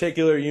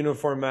particular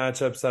uniform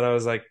matchups that I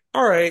was like,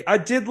 all right. I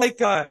did like.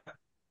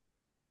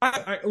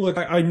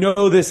 I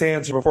know this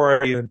answer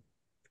before I even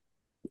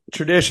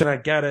tradition. I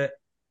get it.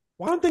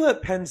 Why don't they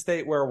let Penn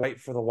State wear white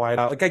for the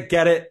whiteout? Like, I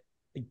get it.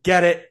 I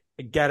get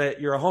it.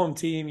 You're a home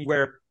team. You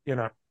wear,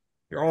 your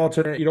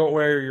alternate. You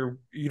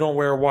don't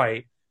wear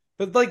white.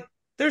 But like,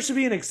 there should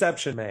be an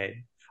exception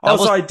made.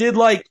 Also, I did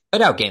like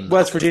whiteout game.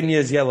 West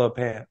Virginia's yellow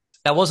pants.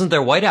 That wasn't their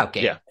whiteout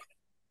game. Yeah.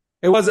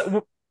 It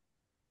wasn't.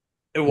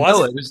 It wasn't.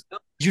 No, it was.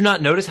 Did you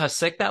not notice how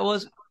sick that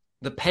was?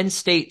 The Penn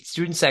State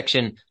student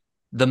section,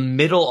 the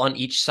middle on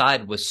each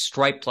side was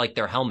striped like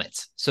their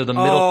helmets. So the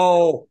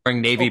middle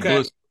wearing navy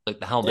blue, like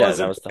the helmet. Yeah,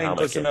 that was the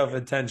helmet. Enough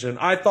attention.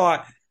 I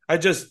thought I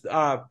just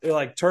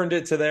turned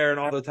it to there, and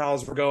all the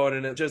towels were going,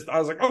 and I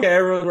was like, okay,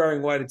 everyone's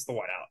wearing white. It's the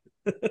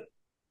whiteout.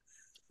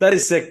 That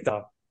is sick,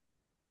 though.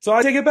 So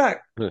I take it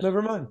back.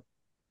 Never mind.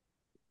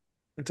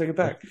 I take it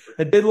back.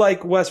 I did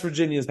like West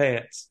Virginia's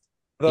pants.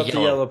 I thought the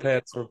yellow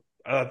pants were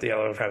kind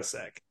of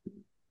sick.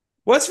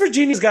 West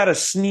Virginia's got a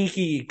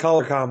sneaky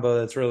color combo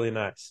that's really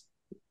nice.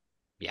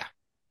 Yeah.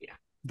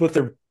 But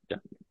they're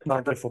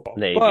not good football.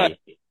 Navy. But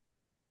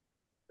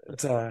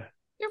it's they're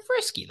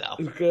frisky though.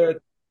 It's good.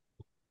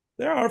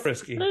 They are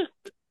frisky.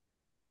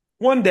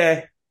 One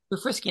day. They're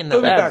frisky in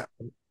the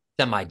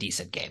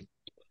semi-decent game.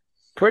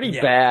 Pretty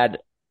bad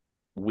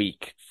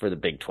week for the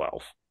Big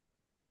 12.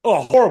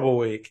 Oh, horrible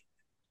week.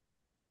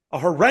 A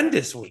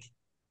horrendous week.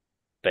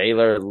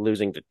 Baylor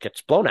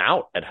gets blown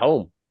out at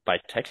home by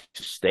Texas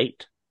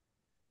State.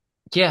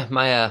 Yeah,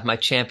 my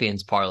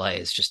champions parlay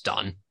is just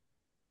done.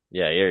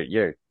 Yeah,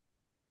 you're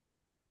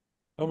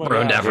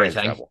ruined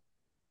everything.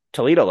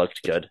 Toledo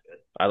looked good.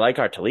 I like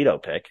our Toledo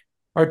pick.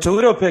 Our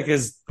Toledo pick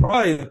is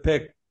probably the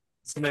pick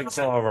that makes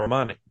all of our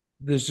money.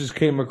 This just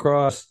came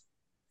across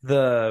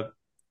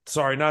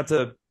sorry, not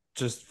to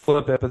just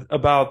flip it, but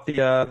about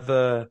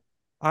the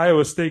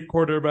Iowa State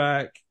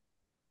quarterback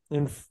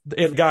and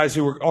guys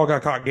who all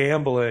got caught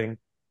gambling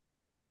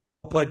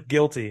pled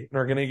guilty and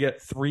are going to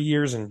get 3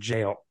 years in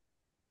jail.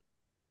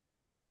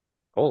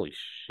 Holy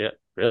shit!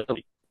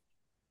 Really?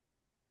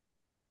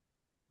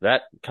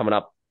 That coming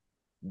up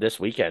this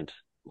weekend.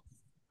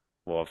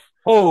 Well,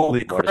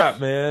 holy crap,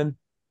 man!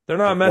 They're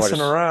not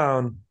messing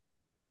around.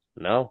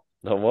 No,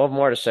 we'll have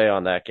more to say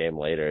on that game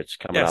later. It's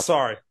coming up.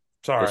 Sorry,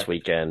 this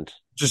weekend.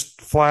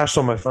 Just flashed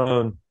on my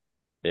phone.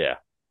 Yeah.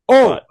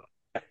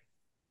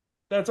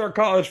 That's our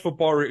college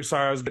football.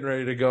 Sorry, I was getting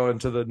ready to go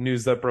into the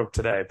news that broke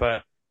today.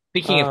 But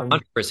speaking of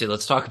controversy,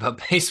 let's talk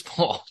about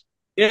baseball.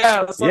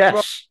 Yeah, let's talk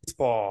about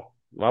baseball.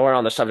 While we're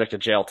on the subject of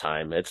jail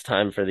time, it's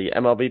time for the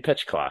MLB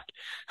pitch clock.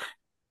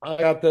 I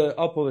got the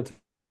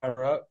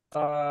timer up.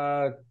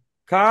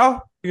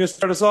 Kyle, you gonna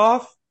start us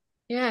off?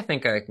 Yeah, I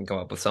think I can come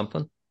up with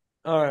something.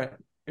 All right,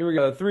 here we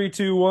go. 3,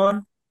 2,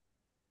 1.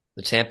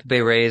 The Tampa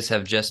Bay Rays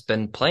have just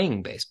been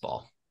playing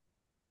baseball.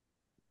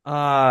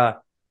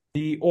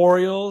 The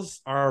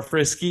Orioles are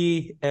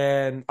frisky,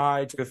 and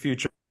I took a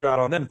future shot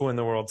on them to win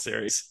the World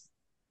Series.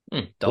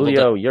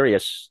 Julio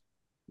Urias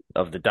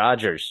of the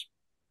Dodgers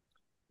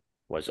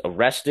was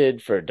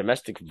arrested for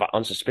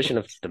on suspicion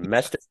of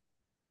domestic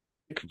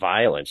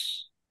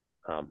violence.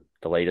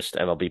 The latest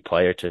MLB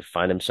player to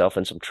find himself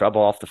in some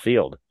trouble off the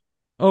field.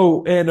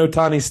 Oh, and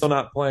Ohtani's still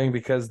not playing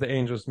because the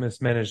Angels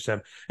mismanaged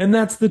him. And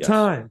that's the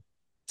time.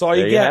 That's all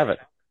you get. You have it.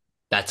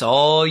 That's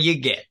all you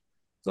get.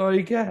 That's all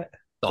you get.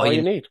 That's all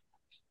you need.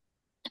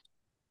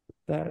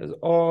 That is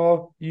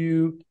all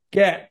you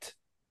get.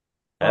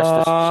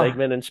 Best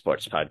segment in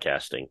sports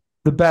podcasting.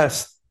 The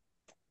best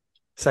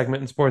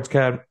segment in sports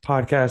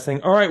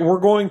podcasting. All right, we're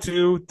going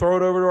to throw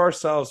it over to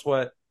ourselves.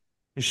 What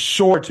is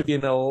sure to be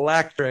an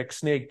electric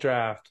snake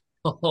draft.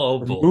 Oh,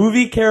 boy.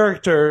 Movie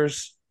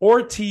characters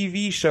or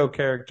TV show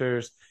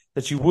characters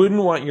that you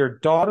wouldn't want your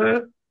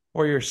daughter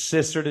or your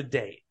sister to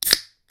date.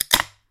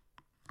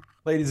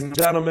 Ladies and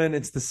gentlemen,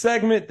 it's the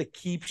segment that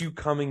keeps you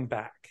coming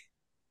back.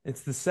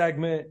 It's the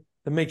segment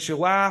that makes you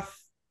laugh,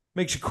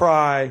 makes you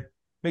cry,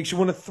 makes you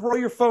want to throw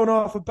your phone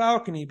off a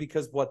balcony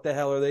because what the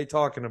hell are they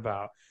talking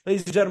about?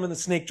 Ladies and gentlemen, the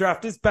snake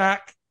draft is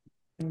back.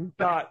 And we've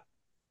got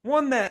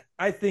one that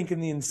I think in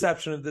the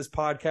inception of this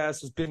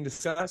podcast was being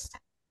discussed.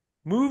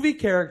 Movie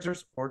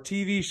characters or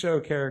TV show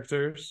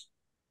characters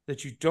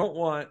that you don't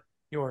want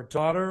your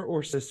daughter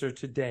or sister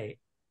to date.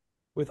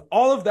 With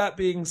all of that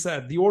being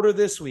said, the order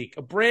this week,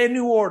 a brand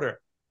new order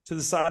to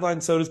the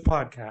Sideline Sodas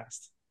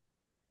podcast.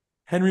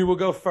 Henry will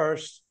go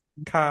first.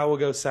 Kyle will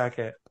go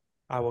second.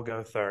 I will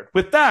go third.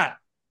 With that,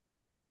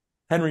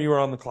 Henry, you are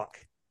on the clock.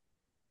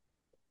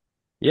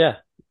 Yeah,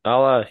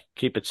 I'll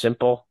keep it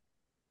simple.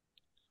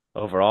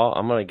 Overall,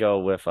 I'm going to go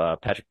with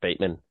Patrick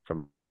Bateman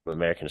from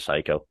American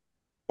Psycho.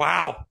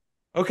 Wow.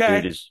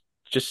 Okay. Dude is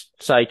just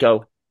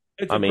psycho.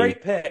 It's a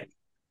great pick.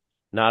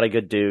 Not a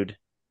good dude.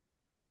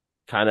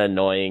 Kind of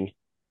annoying.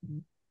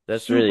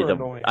 That's Super really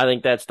annoying. I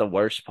think that's the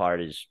worst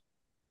part is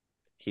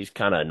he's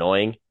kind of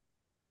annoying.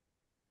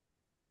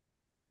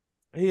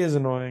 He is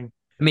annoying.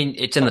 I mean,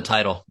 it's in the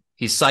title.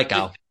 He's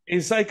psycho.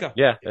 He's psycho.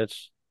 Yeah,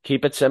 it's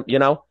Keep it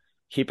simple.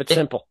 Keep it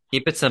simple.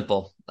 Keep it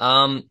simple.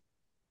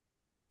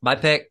 My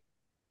pick,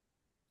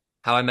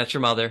 How I Met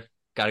Your Mother.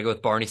 Got to go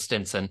with Barney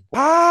Stinson.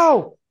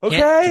 Wow.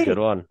 Okay. Good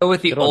one. Go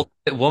with the Good one.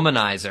 ultimate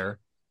womanizer.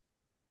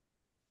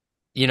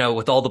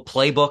 With all the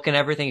playbook and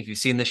everything. If you've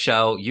seen the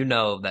show, you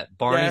know that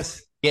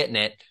Barney's getting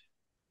it.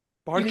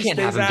 Barney you can't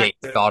have him date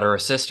your daughter or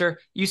sister.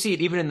 You see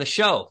it even in the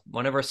show.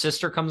 Whenever a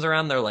sister comes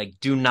around, they're like,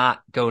 "Do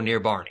not go near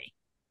Barney.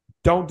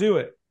 Don't do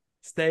it.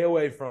 Stay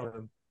away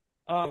from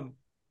him."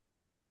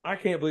 I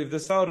can't believe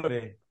this out of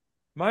me.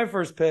 My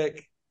first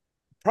pick,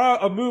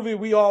 a movie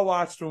we all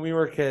watched when we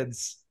were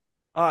kids.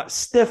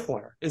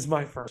 Stifler is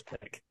my first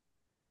pick.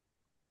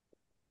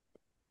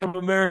 From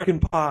American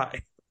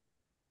Pie.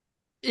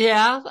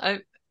 Yeah,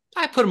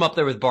 I put him up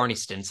there with Barney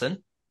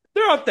Stinson.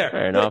 They're up there.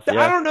 Fair enough.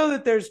 I don't know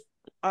that there's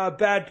a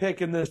bad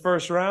pick in this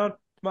first round.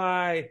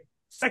 My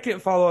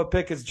second follow-up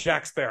pick is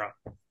Jack Sparrow.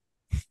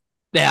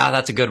 Yeah,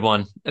 that's a good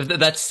one.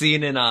 That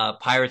scene in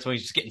Pirates when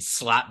he's just getting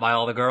slapped by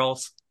all the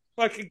girls.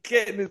 Fucking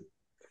getting his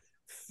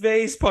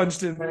face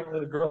punched in by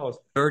the girls.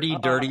 Dirty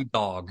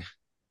dog.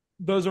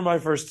 Those are my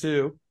first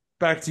two.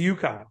 Back to you,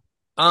 Kyle.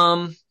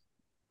 I'm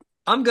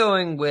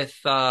going with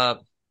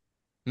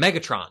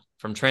Megatron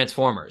from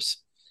Transformers.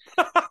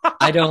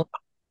 I don't,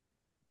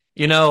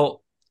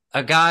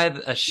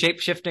 a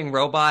shape-shifting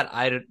robot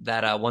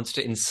that wants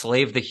to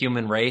enslave the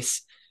human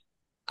race.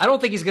 I don't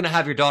think he's going to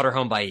have your daughter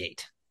home by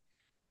 8.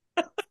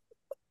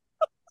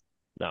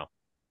 No.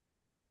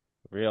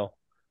 Real.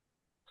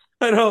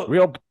 I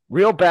know.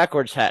 Real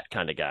backwards hat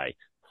kind of guy.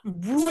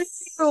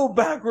 Real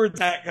backwards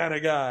hat kind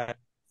of guy.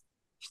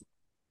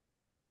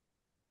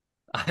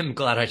 I'm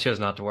glad I chose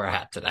not to wear a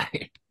hat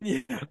today.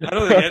 Yeah, I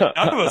don't think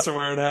none of us are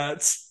wearing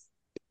hats.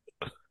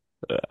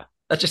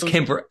 That just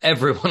came for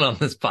everyone on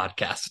this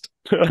podcast.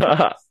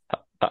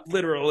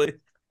 Literally.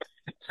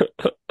 All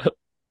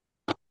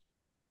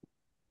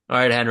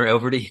right, Henry,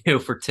 over to you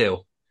for 2.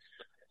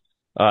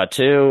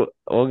 2,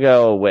 we'll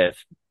go with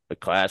the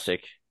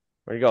classic.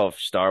 We're going to go with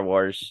Star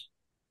Wars.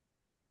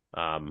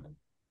 Anakin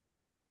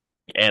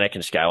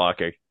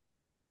Skywalker.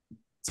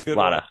 A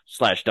lot of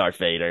 / Darth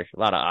Vader. A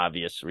lot of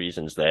obvious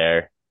reasons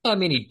there. I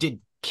mean, he did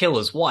kill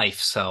his wife,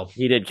 so.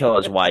 He did kill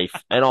his wife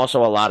and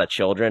also a lot of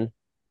children.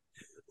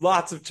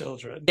 Lots of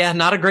children. Yeah,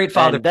 not a great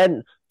father.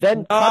 And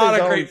then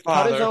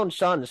cut his own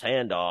son's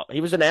hand off.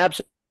 He was an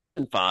absent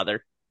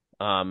father.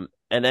 And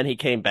then he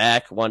came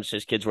back once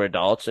his kids were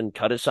adults and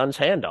cut his son's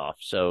hand off.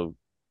 So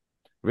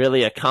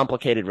really a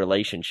complicated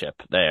relationship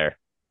there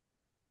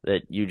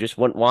that you just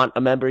wouldn't want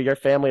a member of your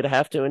family to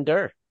have to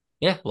endure.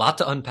 Yeah, a lot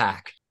to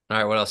unpack. All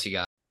right, what else you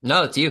got?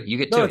 No, it's you. You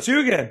get 2. No, it's you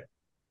again.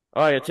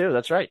 Oh, yeah, 2.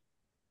 That's right.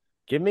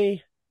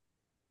 I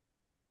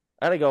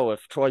gotta go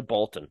with Troy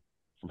Bolton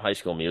from High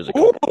School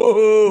Musical.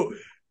 Oh,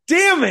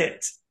 damn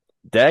it!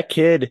 That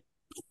kid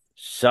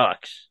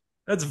sucks.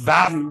 That's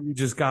value you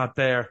just got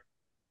there.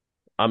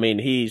 I mean,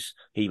 he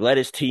let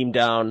his team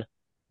down.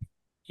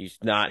 He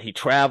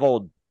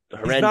traveled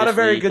horrendously. He's not a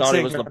very good singer.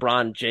 He was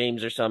LeBron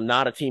James or something,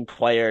 not a team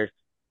player.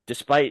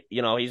 Despite,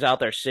 he's out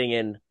there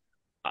singing.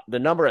 The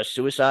number of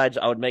suicides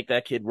I would make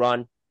that kid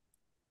run,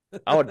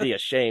 I would be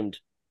ashamed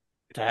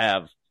to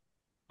have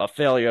a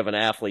failure of an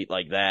athlete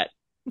like that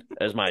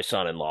as my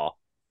son-in-law.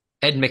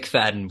 Ed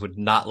McFadden would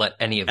not let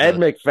any of Ed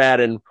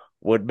McFadden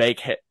would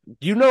make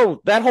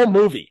that whole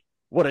movie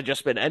would have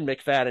just been Ed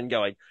McFadden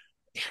going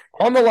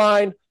on the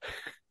line.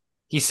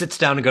 He sits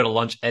down to go to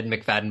lunch. Ed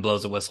McFadden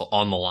blows a whistle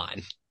on the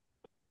line.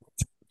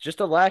 Just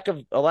a lack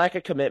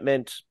of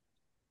commitment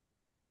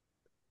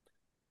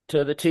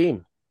to the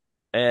team,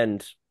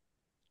 and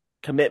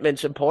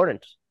commitment's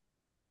important.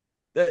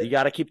 You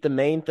got to keep the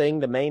main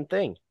thing,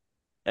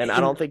 and I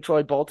don't think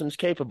Troy Bolton's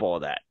capable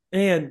of that.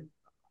 And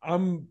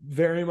I'm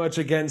very much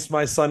against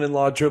my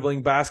son-in-law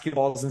dribbling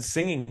basketballs and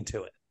singing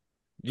to it.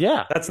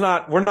 Yeah,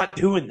 we're not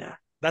doing that.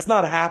 That's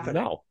not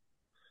happening.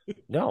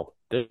 No,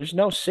 there's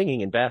no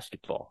singing in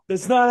basketball.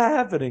 It's not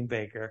happening,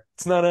 Baker.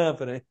 It's not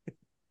happening.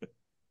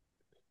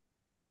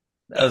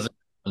 That was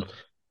all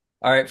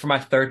right. For my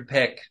third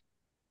pick,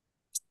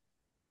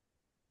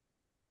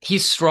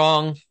 he's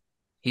strong.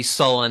 He's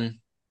sullen.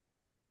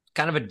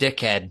 Kind of a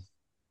dickhead.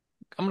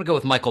 I'm going to go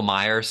with Michael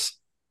Myers.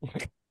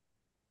 He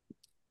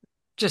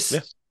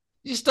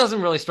just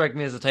doesn't really strike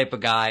me as the type of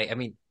guy. I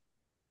mean,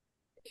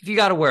 if you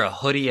got to wear a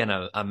hoodie and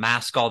a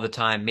mask all the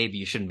time, maybe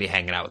you shouldn't be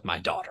hanging out with my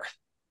daughter.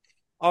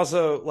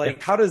 Also,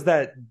 how does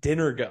that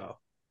dinner go?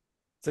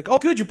 It's like, oh,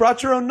 good, you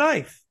brought your own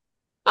knife.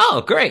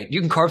 Oh, great. You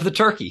can carve the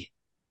turkey.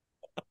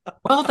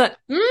 Well,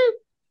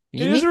 he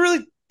doesn't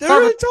really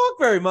talk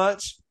very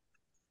much.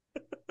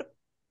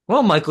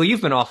 Well, Michael,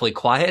 you've been awfully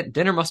quiet.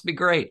 Dinner must be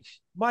great.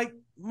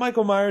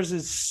 Michael Myers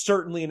is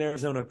certainly an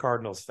Arizona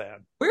Cardinals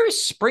fan. Where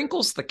is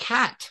Sprinkles the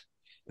cat?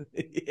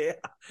 Yeah.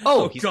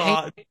 Oh, he's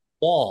God. The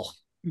wall.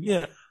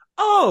 Yeah.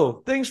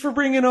 Oh, thanks for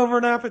bringing over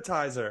an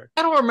appetizer.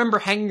 I don't remember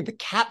hanging the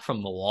cat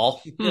from the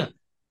wall. Yeah.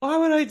 Why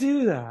would I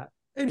do that?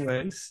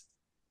 Anyways,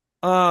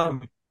 my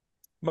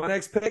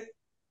next pick,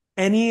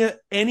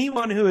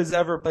 anyone who has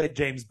ever played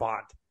James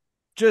Bond,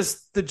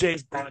 just the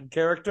James Bond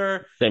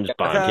character. James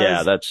Bond,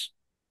 yeah, that's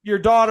your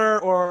daughter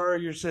or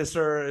your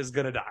sister is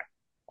gonna die.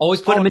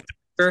 Always put him in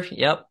danger.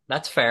 Yep,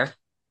 that's fair.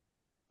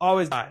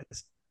 Always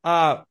dies.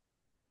 My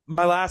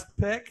last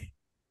pick,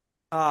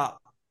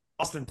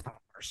 Austin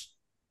Powers.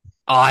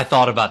 Oh, I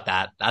thought about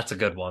that. That's a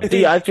good one.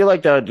 See, I feel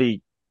like that would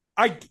be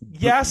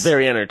yes,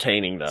 very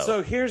entertaining though.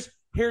 So here's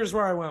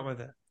where I went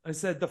with it. I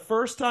said the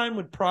first time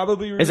would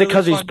probably be Is it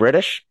because really he's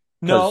British?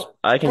 No,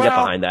 I can get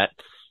behind that.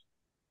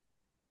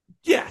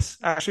 Yes,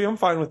 actually, I'm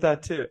fine with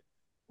that too.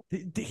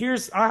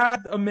 I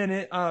had a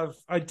minute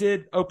I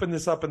did open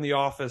this up in the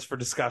office for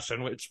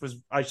discussion, which was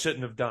I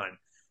shouldn't have done.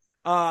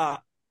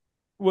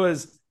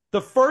 Was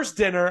the first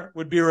dinner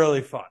would be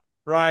really fun,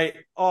 right?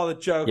 All the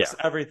jokes,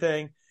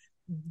 everything.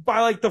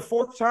 By like the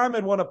fourth time,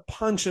 I'd want to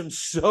punch him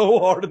so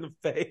hard in the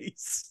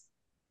face.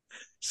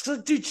 Just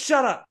like, dude,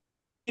 shut up.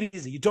 Get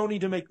easy. You don't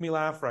need to make me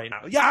laugh right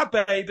now. Yeah,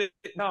 baby.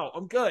 No,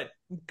 I'm good.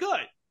 I'm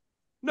good.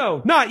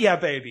 No, not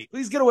yet, baby.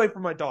 Please get away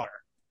from my daughter.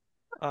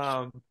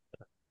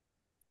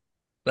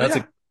 That's a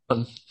good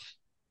one.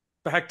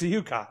 Back to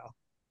you, Kyle.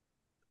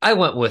 I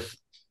went with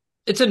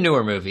it's a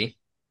newer movie.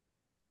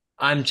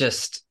 I'm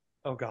just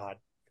Oh God.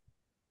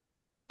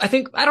 I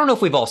don't know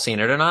if we've all seen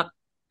it or not.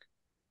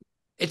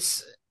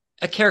 It's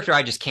a character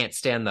I just can't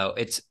stand though.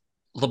 It's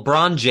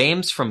LeBron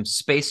James from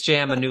Space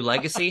Jam: A New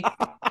Legacy.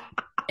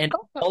 And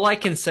all I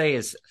can say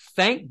is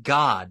thank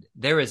God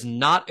there is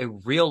not a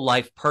real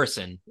life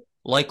person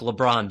like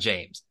LeBron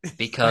James,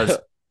 because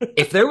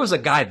if there was a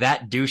guy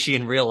that douchey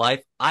in real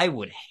life, I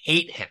would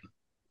hate him.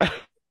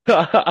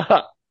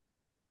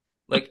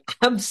 Like,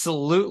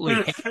 absolutely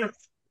hate him.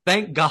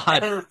 Thank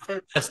God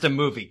that's a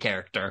movie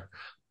character.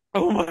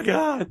 Oh my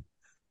God.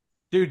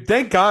 Dude,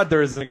 thank God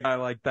there isn't a guy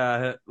like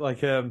that, like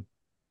him.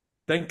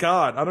 Thank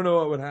God. I don't know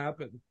what would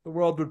happen. The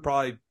world would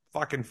probably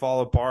fucking fall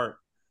apart.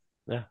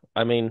 Yeah.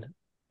 I mean,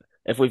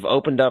 if we've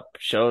opened up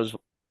shows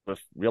with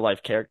real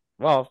life characters,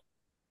 well,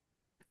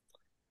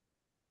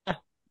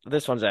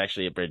 this one's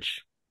actually a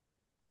bridge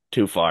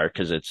too far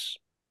because it's,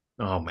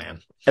 oh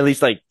man, at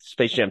least like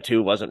Space Jam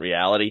 2 wasn't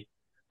reality.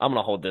 I'm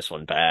gonna hold this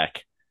one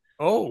back.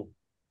 Oh,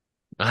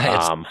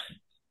 I'm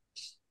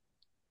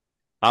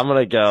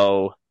gonna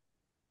go.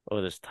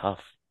 Oh, this is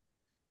tough.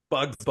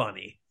 Bugs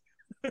Bunny.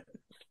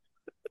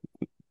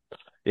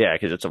 Yeah,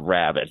 because it's a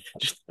rabbit.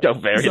 Just go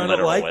very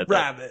literal like with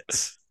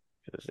rabbits.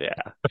 Because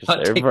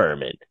they're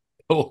vermin.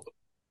 Oh,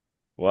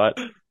 what?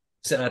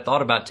 Said I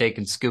thought about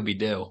taking Scooby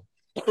Doo.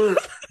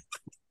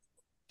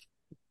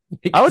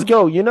 I would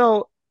go.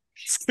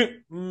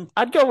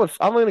 I'd go with.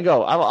 I'm gonna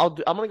go. I'm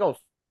gonna go with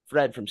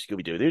Fred from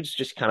Scooby Doo. Dude's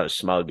just kind of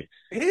smug.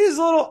 He's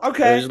a little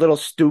okay. His little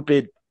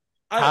stupid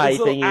tie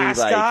thingy,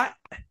 ascot.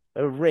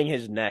 Wring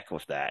his neck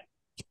with that.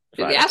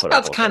 The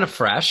ascot's kind of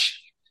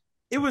fresh.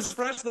 It was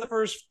fresh the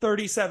first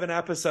 37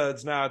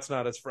 episodes. Now it's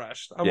not as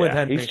fresh. I'm with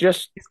Henry.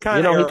 He's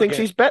kind of.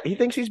 He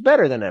thinks he's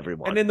better than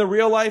everyone. And in the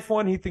real life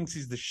one, he thinks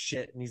he's the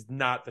shit, and he's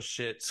not the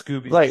shit.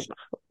 Scooby's like, shit.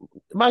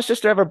 My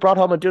sister ever brought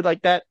home a dude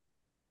like that?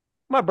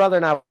 My brother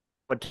and I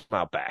would take him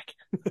out back.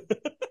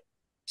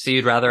 So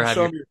you'd rather have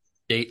your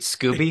date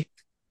Scooby?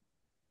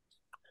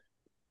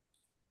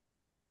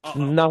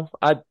 No,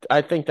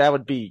 I think that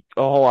would be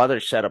a whole other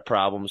set of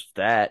problems with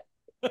that.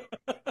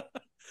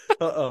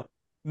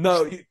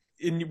 No,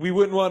 we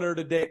wouldn't want her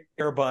to date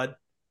Air Bud.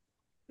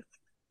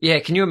 Yeah,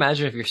 can you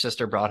imagine if your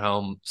sister brought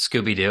home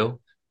Scooby Doo?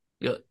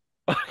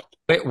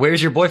 Wait,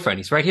 where's your boyfriend?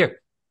 He's right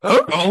here.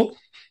 Oh.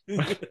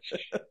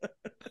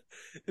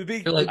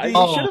 We should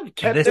have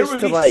kept this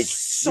to like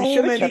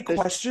so many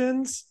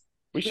questions.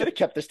 We should have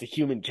kept this to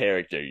human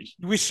characters.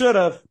 We should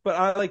have, but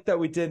I like that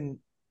we didn't.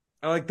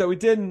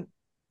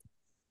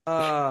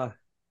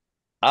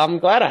 I'm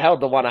glad I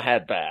held the one I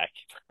had back.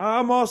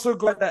 I'm also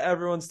glad that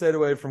everyone stayed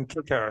away from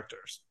kid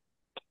characters.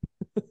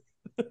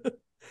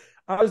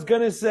 I was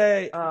gonna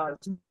say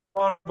some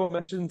honorable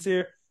mentions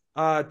here.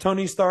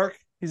 Tony Stark,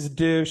 he's a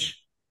douche.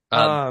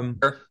 What'd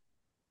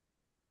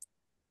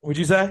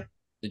you say?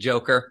 The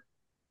Joker.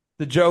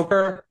 The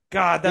Joker.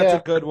 God, that's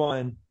a good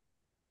one.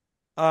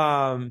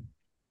 I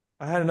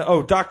had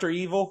Dr.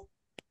 Evil.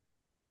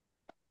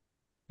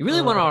 You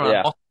really went on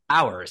all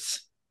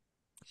hours.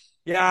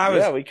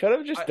 Yeah, we could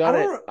have just done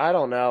it. I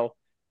don't know.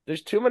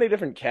 There's too many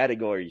different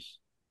categories.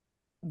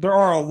 There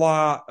are a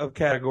lot of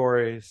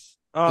categories.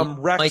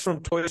 Rex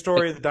from Toy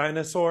Story, the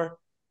dinosaur.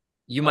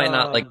 You might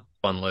not like this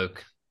one,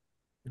 Luke.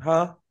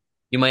 Huh?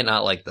 You might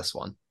not like this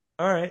one.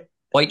 All right.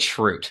 White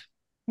Shroot.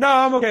 No,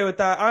 I'm okay with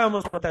that. I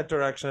almost went that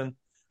direction.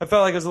 I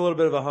felt like it was a little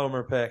bit of a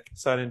homer pick,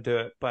 so I didn't do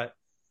it. But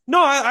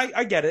no,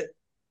 I get it.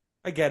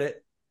 I get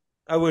it.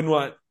 I wouldn't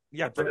want.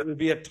 Yeah, but it would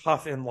be a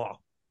tough in-law.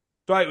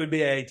 Dwight would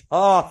be a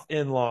tough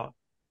in-law.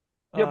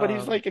 Yeah, but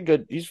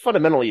he's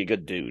fundamentally a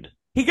good dude.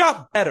 He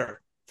got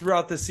better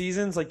throughout the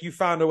seasons. Like, you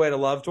found a way to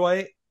love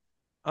Dwight.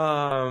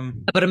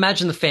 But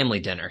imagine the family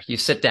dinner. You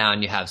sit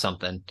down, you have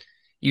something.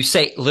 You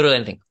say literally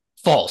anything.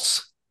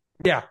 False.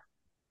 Yeah.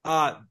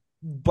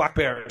 Black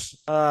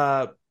bears.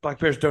 Black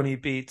bears don't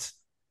eat beets.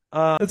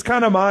 It's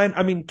kind of mine.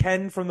 I mean,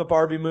 Ken from the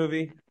Barbie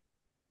movie.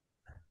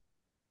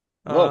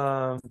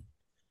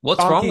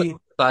 What's wrong with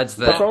besides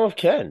that? What's wrong with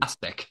Ken?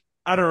 Plastic.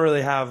 I don't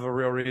really have a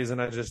real reason.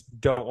 I just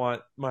don't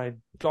want my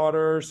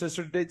daughter or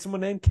sister to date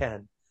someone named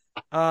Ken.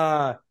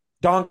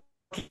 Donkey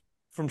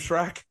from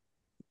Shrek.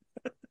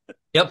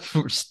 Yep,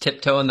 we're just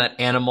tiptoeing that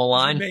animal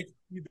line.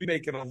 You'd be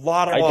making a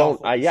lot of I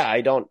waffles.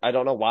 I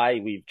don't know why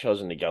we've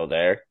chosen to go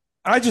there.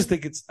 I just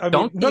think it's. I mean,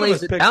 Donkey none of lays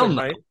us it picked down, him,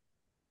 though. right?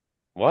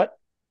 What?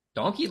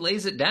 Donkey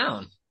lays it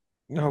down.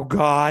 Oh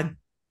God.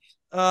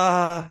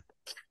 Oh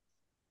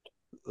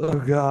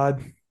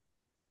God.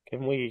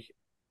 Can we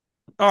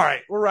All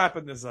right, we're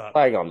wrapping this up.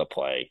 flag on the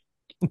play?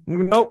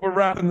 Nope, we're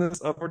wrapping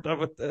this up. We're done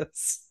with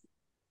this.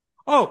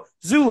 Oh,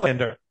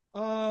 Zoolander.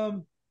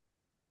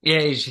 Yeah,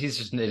 he's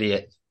just an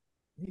idiot.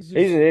 He's an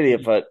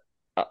idiot, but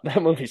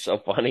that movie's so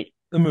funny.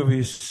 The movie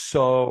is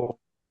so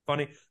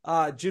funny.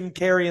 Jim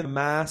Carrey in The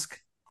Mask.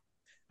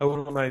 I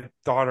wouldn't want my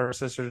daughter or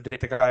sister to date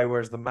the guy who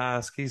wears the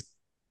mask. He's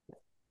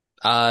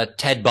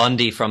Ted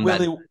Bundy from that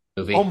Willy.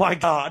 movie. Oh my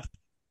God.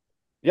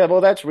 Yeah,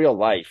 well, that's real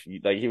life.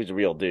 Like he was a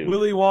real dude.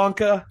 Willy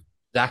Wonka.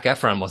 Zac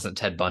Efron wasn't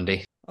Ted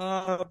Bundy.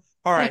 All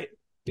right.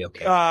 Be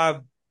okay. Yeah.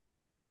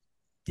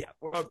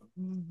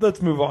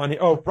 Let's move on here.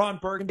 Oh, Ron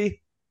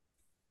Burgundy.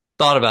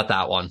 Thought about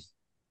that one.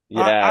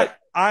 Yeah,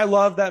 I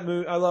love that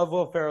movie. I love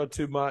Will Ferrell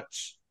too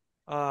much.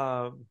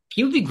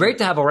 He would be great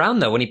to have around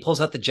though when he pulls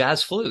out the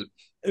jazz flute.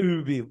 It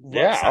would be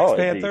Yeah, Sex it'd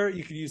be- Panther.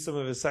 You could use some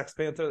of his Sex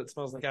Panther that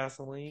smells like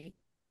gasoline.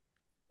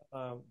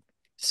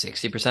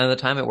 60% of the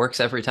time, it works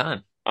every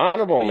time.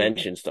 honorable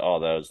mentions to all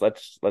those.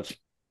 Let's.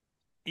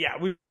 Yeah,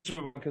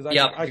 because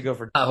Yep. I could go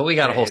for. We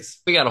got a whole.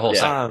 days. We got a whole.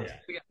 Yeah.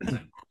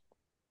 segment.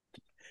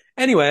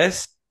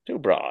 Anyways, Too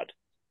broad.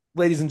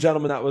 ladies and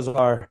gentlemen, that was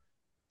our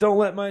 "Don't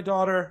Let My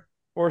Daughter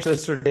or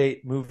Sister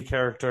Date" movie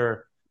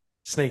character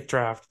snake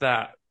draft.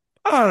 That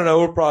I don't know.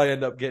 We'll probably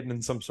end up getting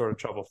in some sort of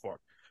trouble for.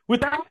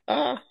 With that,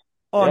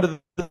 on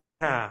to the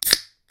half.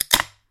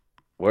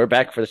 We're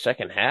back for the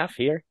second half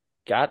here.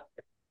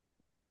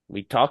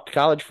 We talked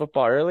college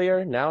football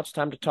earlier. Now it's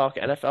time to talk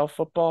NFL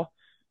football.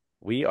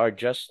 We are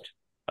just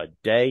a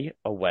day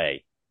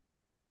away.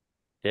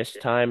 This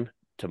time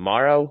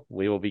tomorrow,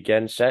 we will be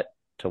getting set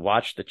to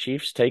watch the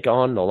Chiefs take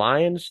on the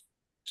Lions.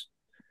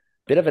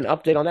 Bit of an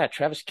update on that.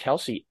 Travis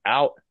Kelce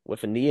out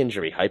with a knee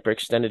injury.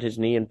 Hyperextended his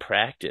knee in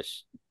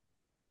practice.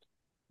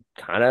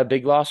 Kind of a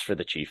big loss for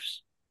the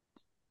Chiefs.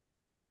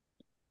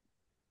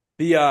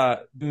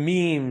 The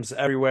memes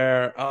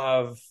everywhere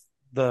of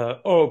the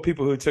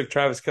people who took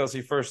Travis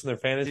Kelce first in their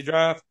fantasy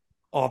draft,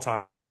 all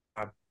time.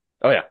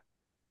 Oh, yeah.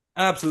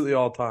 Absolutely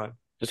all time.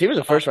 Because he was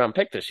a first-round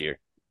pick this year.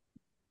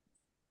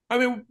 I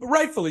mean,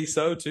 rightfully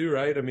so too,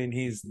 right? I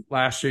mean,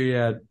 last year he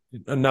had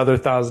another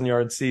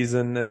 1,000-yard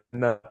season,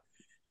 and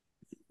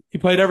he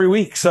played every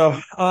week. So,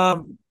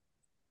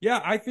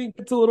 yeah, I think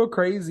it's a little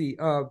crazy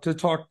to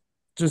talk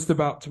just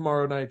about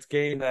tomorrow night's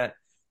game. That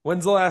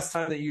when's the last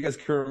time that you guys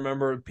can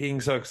remember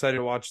being so excited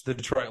to watch the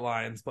Detroit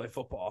Lions play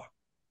football?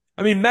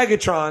 I mean,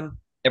 Megatron.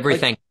 Every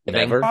Like,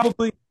 Thanksgiving.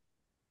 Probably.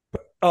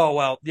 Oh,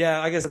 well,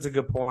 yeah, I guess that's a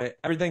good point.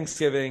 Every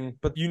Thanksgiving,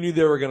 but you knew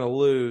they were going to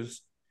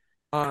lose.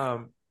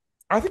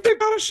 I think they've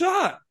got a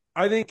shot.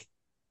 I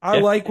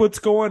like what's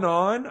going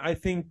on. I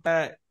think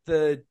that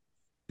the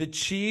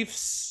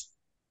Chiefs,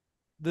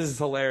 this is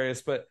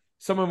hilarious, but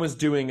someone was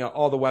doing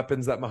all the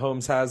weapons that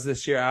Mahomes has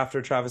this year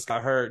after Travis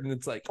got hurt. And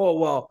it's like, oh,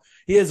 well,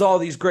 he has all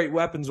these great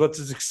weapons. What's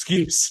his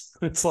excuse?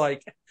 It's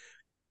like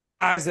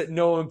guys that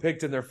no one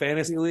picked in their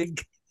fantasy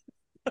league.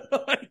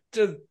 Like,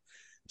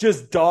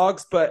 just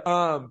dogs. But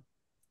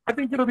I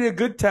think it'll be a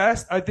good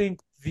test. I think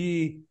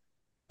the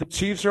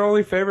Chiefs are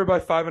only favored by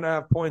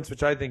 5.5 points,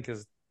 which I think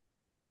is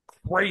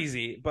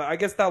crazy. But I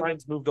guess that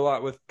line's moved a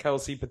lot with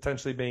Kelce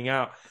potentially being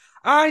out.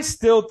 I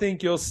still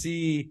think you'll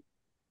see.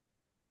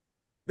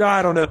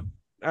 I don't know.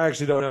 I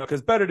actually don't know,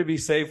 because better to be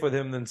safe with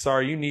him than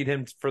sorry. You need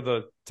him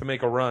to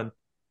make a run.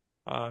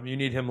 You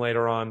need him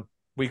later on.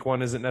 Week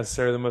 1 isn't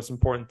necessarily the most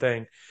important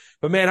thing.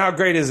 But man, how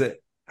great is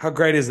it? How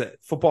great is it?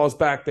 Football's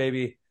back,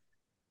 baby.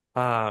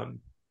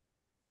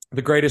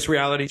 The greatest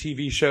reality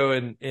TV show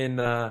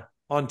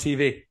on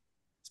TV.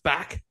 It's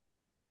back.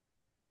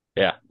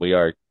 Yeah,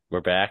 we're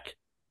back.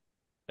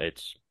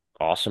 It's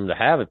awesome to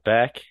have it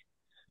back.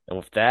 And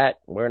with that,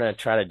 we're going to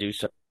try to do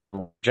some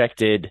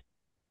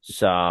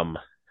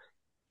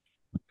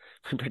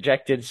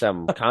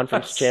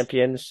conference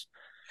champions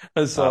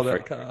I saw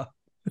that, Kyle.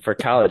 for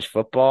college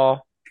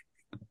football.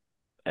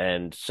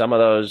 And some of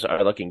those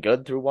are looking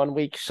good through 1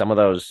 week. Some of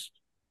those,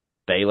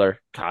 Baylor,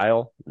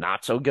 Kyle,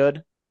 not so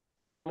good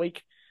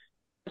week.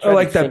 I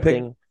like that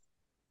pick.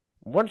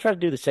 We want to try to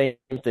do the same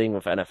thing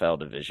with NFL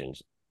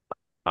divisions.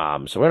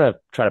 So we're going to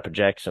try to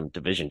project some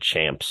division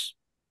champs.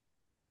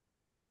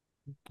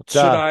 Do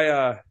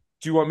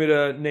you want me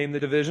to name the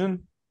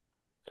division?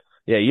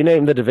 Yeah, you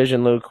name the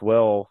division, Luke.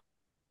 You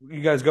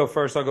guys go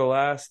first, I'll go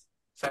last.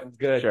 Sounds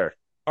good. Sure.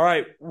 All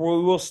right,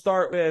 we'll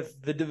start with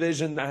the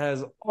division that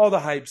has all the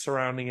hype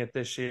surrounding it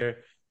this year,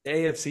 the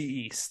AFC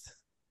East.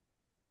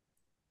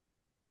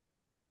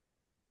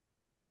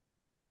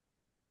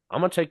 I'm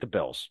going to take the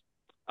Bills.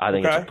 I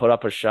think it's a put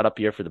up or shut up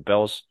year for the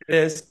Bills. It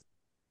is.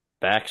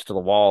 Backs to the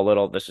wall a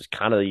little. This is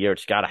kind of the year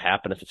it's got to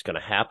happen if it's going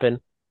to happen.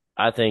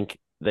 I think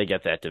they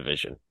get that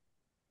division.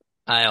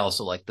 I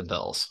also like the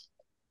Bills.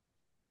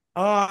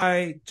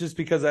 Just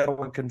because I don't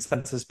want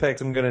consensus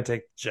picks, I'm going to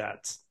take the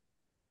Jets.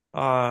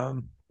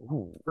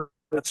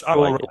 Which I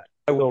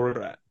will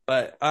regret.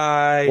 But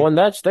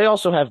they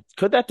also have.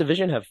 Could that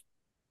division have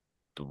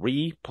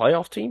 3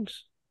 playoff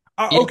teams?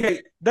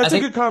 Okay, that's a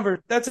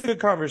good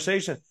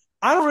conversation.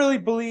 I don't really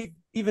believe,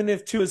 even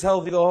if Tua is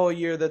healthy the whole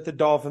year, that the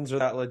Dolphins are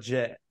that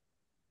legit.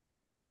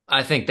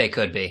 I think they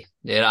could be.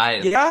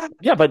 Yeah,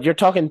 but you're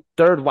talking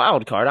third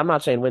wild card. I'm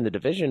not saying win the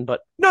division,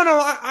 but no,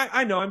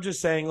 I know. I'm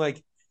just saying,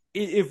 like,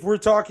 if we're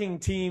talking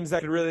teams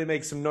that could really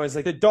make some noise,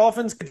 like the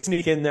Dolphins could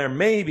sneak in there,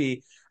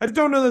 maybe. I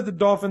don't know that the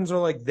Dolphins are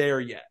like there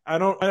yet.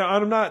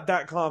 I'm not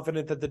that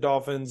confident that the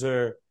Dolphins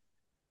are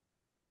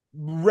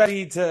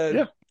ready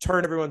to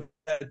turn everyone's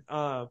head.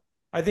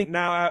 I think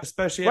now,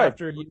 especially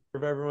after a year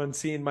of everyone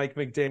seeing Mike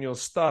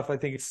McDaniel's stuff, I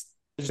think it's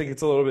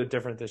a little bit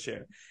different this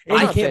year. And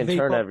I can't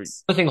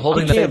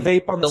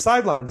vape on the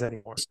sidelines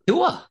anymore.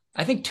 Tua.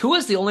 I think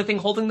Tua's the only thing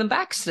holding them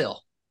back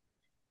still.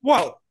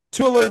 Well,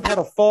 Tua learned how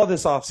to fall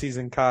this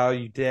offseason, Kyle,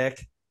 you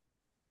dick.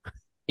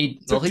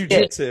 He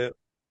did.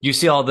 You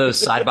see all those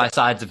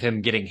side-by-sides of him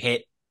getting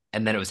hit,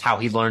 and then it was how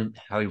he learned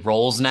how he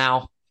rolls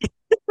now.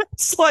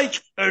 It's like,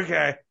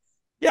 okay.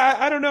 Yeah,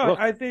 I don't know. Look,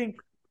 I think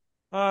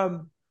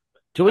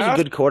Tua's a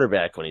good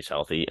quarterback when he's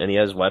healthy, and he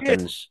has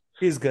weapons.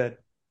 He's good.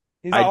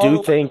 I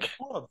do think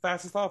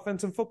fastest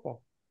offense in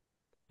football.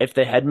 If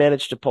they had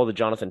managed to pull the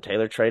Jonathan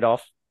Taylor trade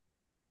off,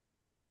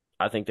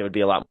 I think they would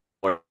be a lot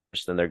worse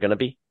than they're going to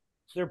be.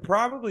 They're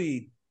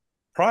probably,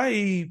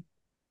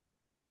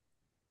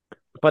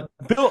 but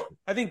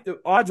I think the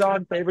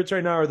odds-on favorites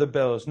right now are the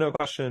Bills, no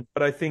question.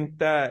 But I think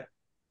that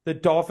the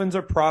Dolphins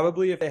are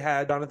probably, if they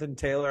had Jonathan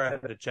Taylor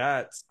ahead of the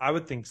Jets, I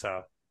would think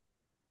so.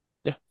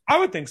 Yeah, I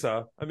would think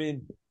so. I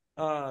mean,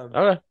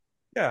 okay,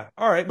 yeah.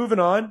 All right, moving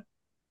on.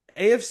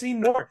 AFC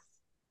North.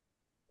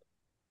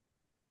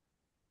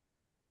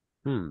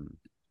 I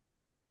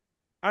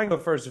can go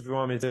first if you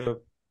want me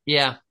to.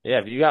 Yeah.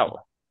 If you got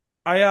one.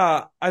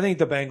 I think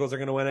the Bengals are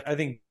going to win it. I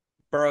think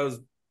Burrow's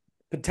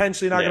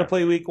potentially not going to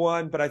play week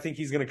 1, but I think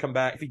he's going to come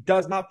back. If he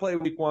does not play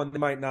week 1, they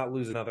might not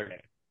lose another game.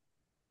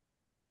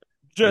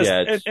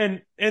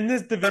 And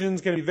this division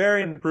is going to be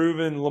very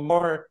unproven.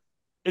 Lamar,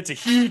 it's a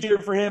huge year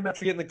for him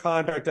after getting the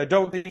contract. I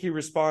don't think he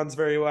responds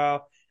very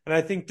well. And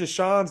I think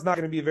Deshaun's not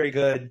going to be very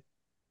good.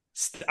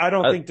 I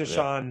don't think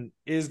Deshaun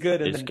is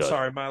good. And then, good.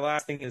 Sorry, my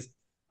last thing is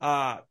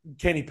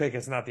Kenny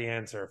Pickett's not the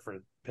answer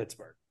for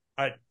Pittsburgh.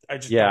 I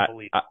just don't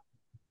believe it.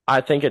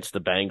 I think it's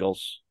the Bengals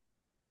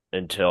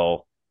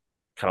until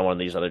kind of one of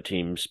these other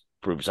teams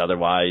proves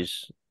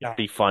otherwise. Yeah. It'd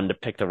be fun to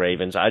pick the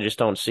Ravens. I just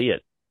don't see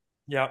it.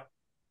 Yeah.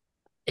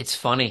 It's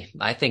funny.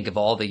 I think of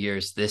all the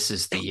years, this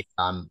is the year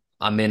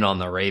I'm in on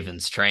the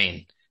Ravens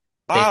train.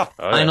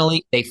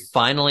 They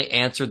finally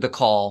answered the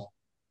call,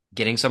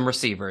 getting some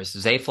receivers.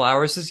 Zay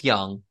Flowers is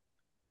young,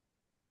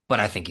 but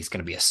I think he's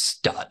going to be a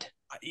stud.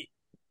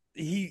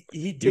 He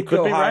did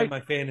go high in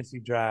my fantasy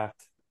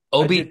draft.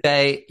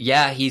 OBJ,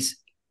 he's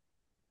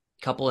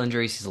a couple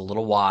injuries. He's a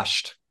little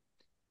washed.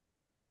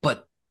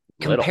 But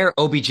compare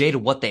OBJ to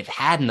what they've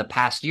had in the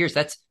past years.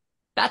 That's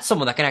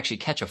someone that can actually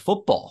catch a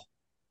football.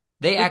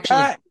 They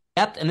actually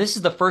depth, and this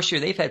is the first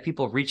year they've had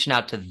people reaching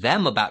out to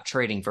them about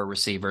trading for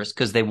receivers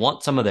because they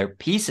want some of their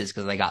pieces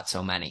because they got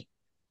so many.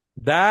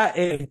 That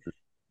is,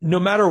 no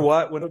matter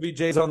what, when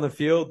OBJ's on the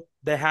field,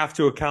 they have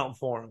to account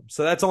for him.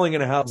 So that's only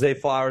going to help Zay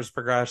Flowers'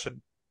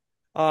 progression.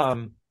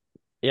 I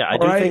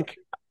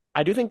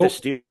do think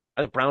the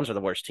Browns are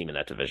the worst team in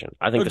that division.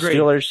 I think Agreed. The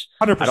Steelers.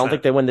 100%. I don't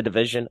think they win the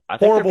division. I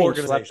think Horrible they're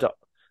being slept up.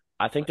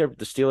 I think the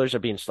Steelers are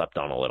being slept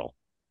on a little.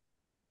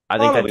 I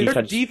think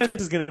their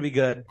defense is going to be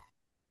good.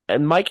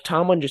 And Mike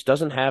Tomlin just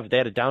doesn't have. They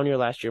had a down year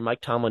last year.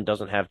 Mike Tomlin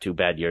doesn't have 2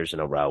 bad years in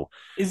a row.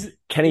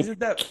 Kenny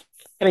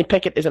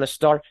Pickett isn't a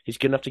star. He's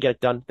good enough to get it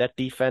done. That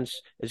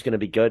defense is going to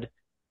be good.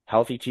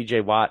 Healthy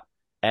T.J. Watt,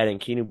 adding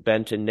Keanu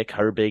Benton, Nick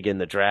Herbig in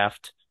the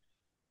draft.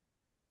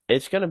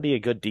 It's going to be a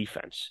good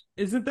defense.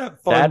 Isn't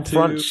that fun? That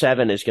front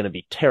 7 is going to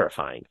be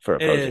terrifying for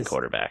opposing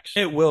quarterbacks.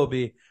 It will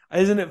be.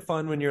 Isn't it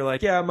fun when you're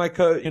like, yeah, my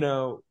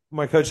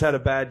coach had a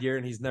bad year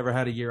and he's never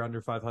had a year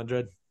under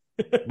 500.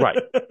 Right.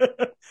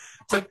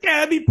 It's like, yeah,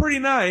 it'd be pretty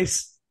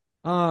nice.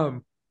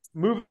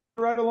 Moving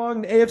right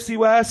along, the AFC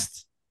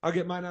West. I'll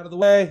get mine out of the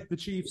way. The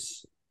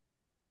Chiefs.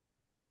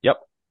 Yep.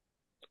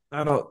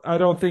 I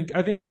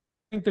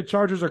think the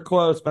Chargers are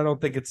close, but I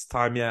don't think it's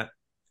time yet.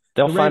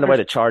 They'll find a way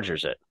to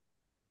Chargers it.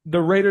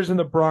 The Raiders and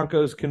the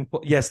Broncos can.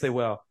 Yes, they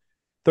will.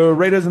 The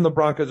Raiders and the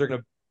Broncos are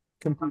going to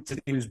compete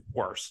to who's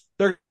worse.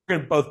 They're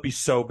going to both be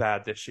so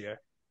bad this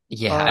year.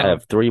 Yeah, I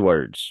have 3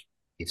 words.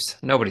 Chiefs.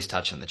 Nobody's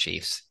touching the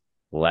Chiefs.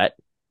 Let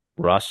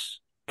Russ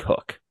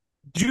cook.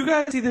 Did you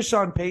guys see the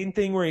Sean Payton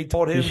thing where he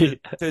told him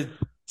to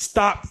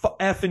stop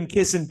effing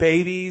kissing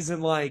babies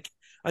and like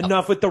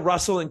enough with the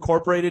Russell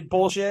Incorporated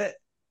bullshit?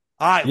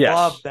 I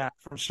love that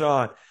from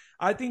Sean.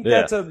 I think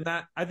that's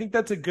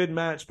a good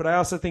match, but I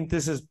also think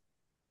this is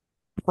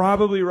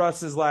probably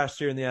Russ's last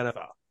year in the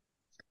NFL.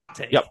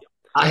 Yep.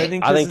 I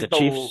think the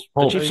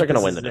Chiefs are going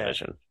to win the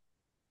division.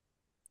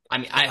 I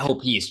mean, I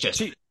hope he is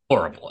just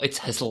horrible. It's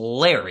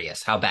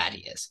hilarious how bad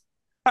he is.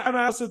 And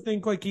I also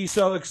think like he's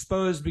so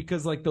exposed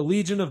because like the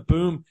Legion of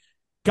Boom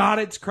got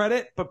its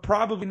credit, but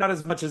probably not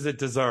as much as it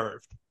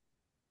deserved.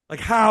 Like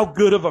how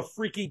good of a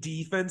freaking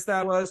defense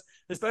that was,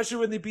 especially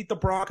when they beat the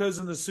Broncos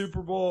in the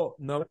Super Bowl.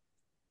 No,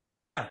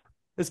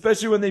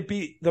 especially when they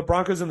beat the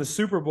Broncos in the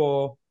Super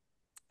Bowl,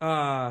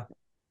 and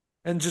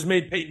just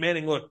made Peyton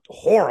Manning look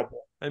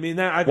horrible. I mean,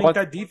 I think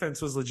that defense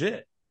was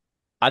legit.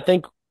 I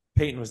think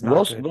Peyton was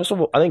not good.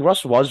 I think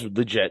Russ was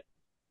legit.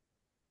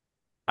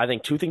 I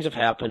think two things have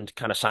happened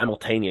kind of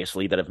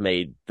simultaneously that have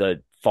made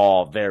the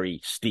fall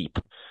very steep.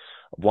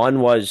 One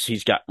was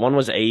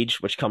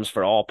age, which comes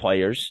for all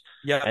players.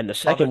 Yeah. And the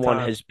second one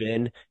has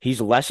been he's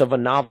less of a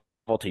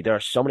novelty. There are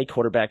so many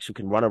quarterbacks who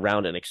can run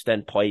around and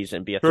extend plays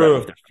and be a threat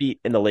with their feet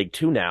in the league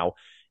too now.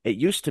 It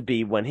used to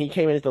be when he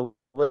came into the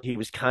league, he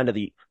was kind of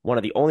one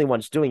of the only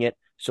ones doing it.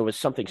 So it was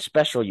something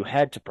special. You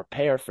had to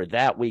prepare for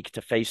that week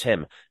to face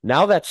him.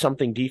 Now that's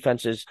something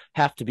defenses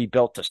have to be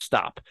built to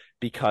stop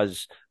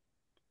because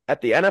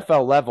at the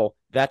NFL level,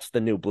 that's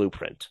the new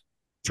blueprint.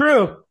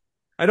 True.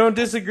 I don't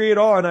disagree at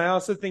all. And I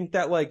also think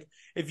that, like,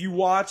 if you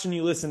watch and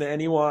you listen to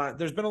anyone,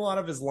 there's been a lot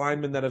of his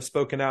linemen that have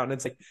spoken out. And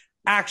it's like,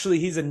 actually,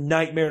 he's a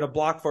nightmare to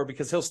block for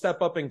because he'll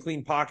step up and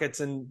clean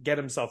pockets and get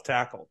himself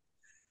tackled.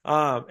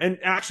 And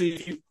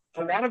actually,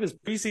 a lot of his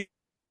preseason,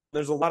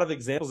 there's a lot of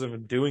examples of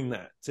him doing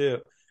that, too.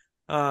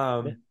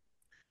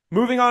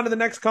 Moving on to the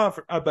next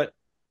conference. But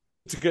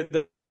it's good.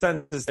 The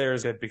census there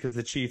is good because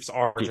the Chiefs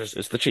are just.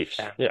 It's the Chiefs.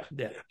 Yeah.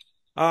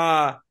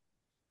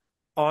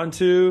 On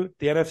to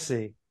the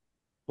NFC.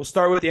 We'll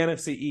start with the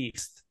NFC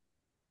East.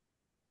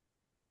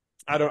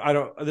 I don't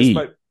know.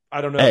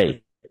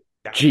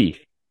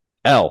 A-G-L-E-S.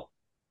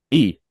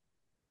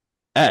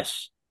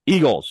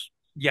 Eagles.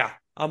 Yeah,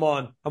 I'm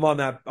on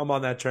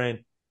that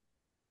train.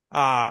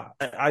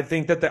 I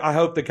think that I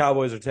hope the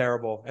Cowboys are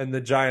terrible and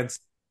the Giants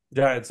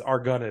are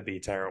gonna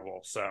be terrible.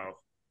 So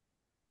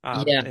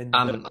I'm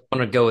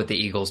gonna go with the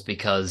Eagles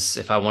because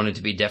if I wanted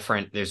to be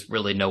different, there's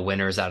really no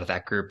winners out of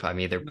that group. I'm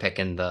either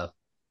picking the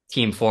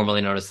team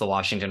formerly known as the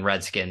Washington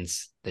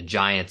Redskins, the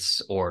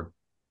Giants, or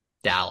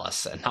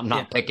Dallas, and I'm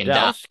not picking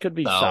Dallas. Could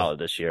be solid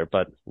this year,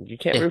 but you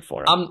can't root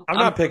for them. I'm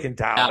not picking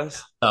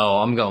Dallas. Oh,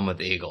 I'm going with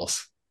the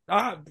Eagles.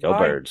 Go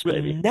Birds,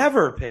 baby.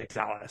 Never pick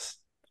Dallas.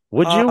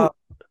 Would you?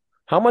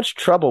 How much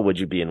trouble would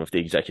you be in with the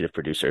executive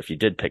producer if you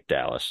did pick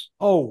Dallas?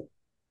 Oh,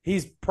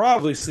 he's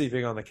probably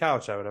sleeping on the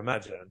couch, I would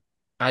imagine.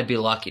 I'd be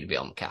lucky to be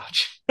on the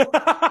couch.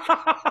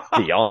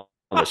 Be on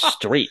the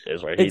street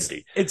is where he'd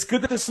be. It's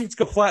good that the seats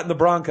go flat in the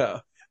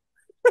Bronco.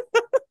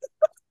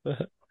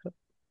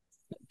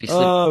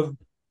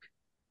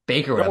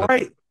 Baker would have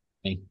right.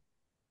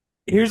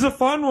 Here's a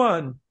fun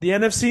one. The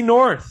NFC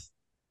North.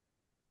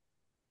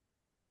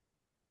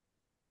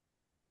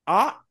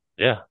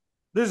 Yeah.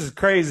 This is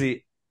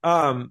crazy.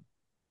 I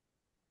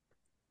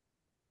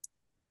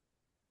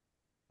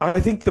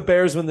think the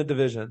Bears win the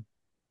division.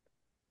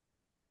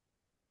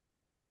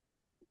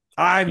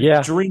 I'm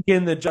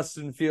drinking the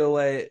Justin Field.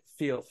 I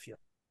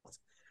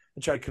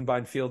try to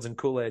combine Fields and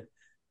Kool-Aid.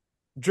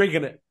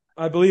 Drinking it.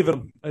 I believe in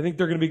them. I think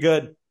they're going to be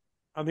good.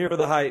 I'm here for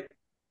the hype.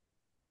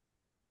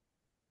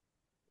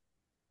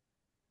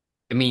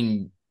 I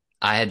mean,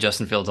 I had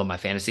Justin Fields on my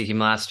fantasy team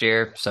last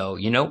year. So,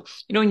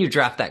 when you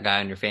draft that guy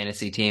on your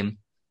fantasy team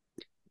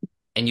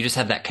and you just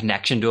have that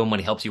connection to him when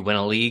he helps you win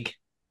a league.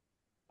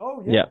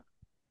 Oh, yeah.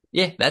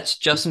 Yeah, that's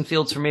Justin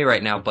Fields for me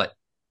right now, but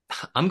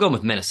I'm going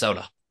with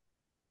Minnesota.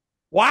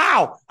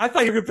 Wow. I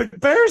thought you were going to pick the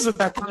Bears at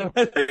that time.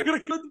 I thought you were going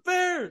to go with the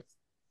Bears.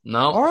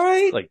 No. All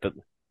right.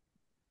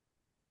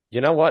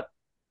 You know what?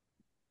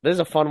 This is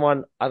a fun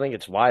one. I think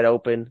it's wide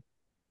open.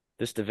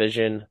 This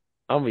division.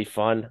 It'll be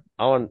fun.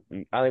 I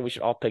think we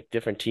should all pick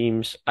different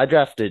teams. I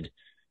drafted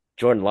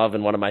Jordan Love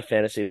in one of my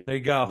fantasy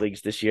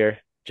leagues this year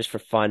just for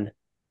fun.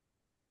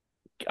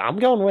 I'm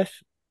gonna go with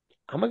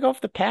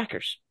the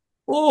Packers.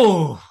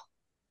 Oh,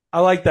 I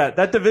like that.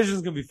 That division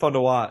is gonna be fun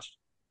to watch.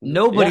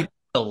 Nobody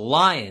the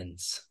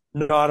Lions.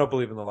 No, I don't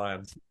believe in the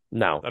Lions.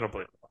 No, I don't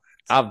believe in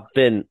the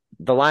Lions.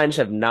 The Lions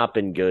have not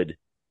been good.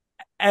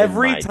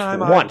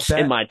 Once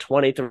in my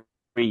 23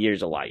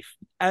 years of life.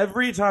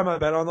 Every time I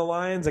bet on the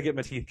Lions, I get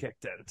my teeth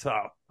kicked in. So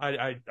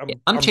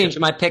I'm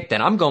changing my pick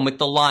then. I'm going with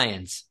the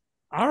Lions.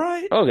 All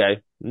right.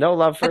 Okay. No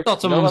love for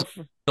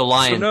the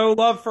Lions. So no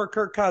love for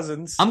Kirk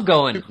Cousins. I'm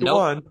going.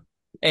 Nope.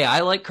 Hey,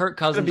 I like Kirk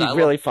Cousins. It'd be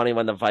really funny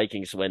when the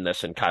Vikings win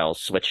this and Kyle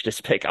switched his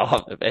pick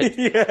off of it.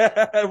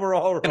 Yeah, we're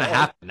all wrong. It's gonna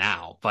happen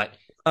now, but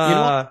you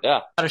know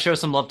what? Gotta show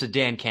some love to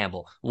Dan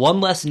Campbell.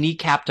 One less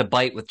kneecap to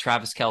bite with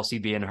Travis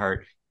Kelce being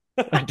hurt.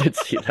 I did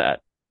see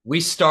that. We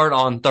start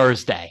on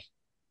Thursday.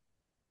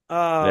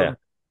 NFC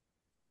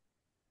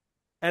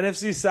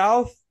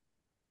South.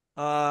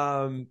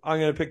 I'm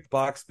gonna pick the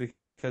Bucs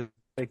because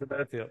Baker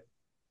Mayfield.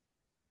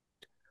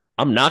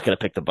 I'm not gonna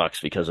pick the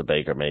Bucs because of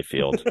Baker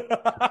Mayfield.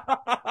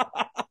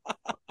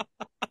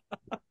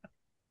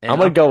 I'm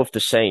gonna go with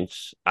the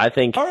Saints. I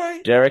think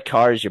Derek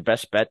Carr is your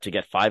best bet to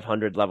get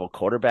 500 level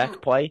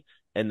quarterback play,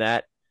 and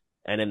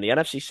in the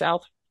NFC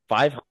South,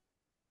 500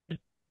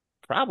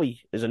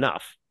 probably is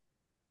enough.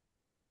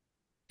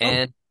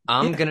 And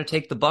I'm going to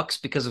take the Bucks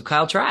because of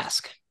Kyle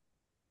Trask.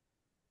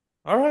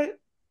 All right.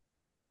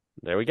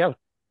 There we go.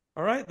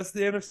 All right. That's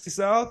the NFC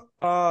South.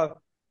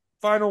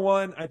 Final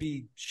one. I'd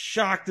be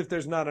shocked if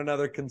there's not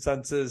another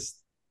consensus.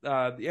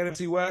 The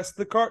NFC West,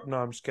 no,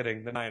 I'm just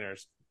kidding. The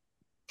Niners.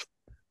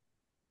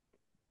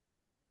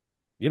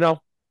 I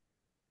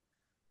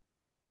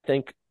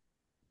think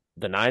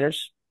the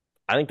Niners,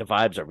 I think the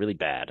vibes are really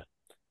bad.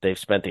 They've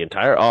spent the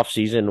entire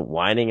offseason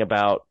whining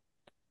about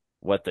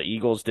what the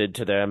Eagles did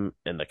to them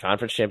in the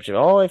conference championship.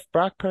 Oh, if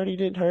Brock Purdy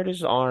didn't hurt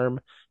his arm,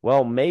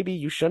 well, maybe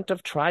you shouldn't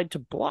have tried to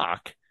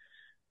block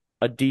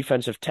a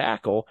defensive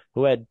tackle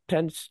who had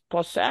 10+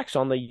 sacks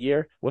on the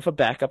year with a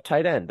backup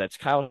tight end. That's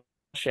Kyle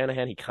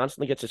Shanahan. He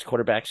constantly gets his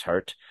quarterbacks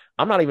hurt.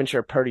 I'm not even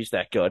sure Purdy's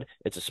that good.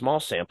 It's a small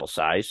sample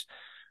size.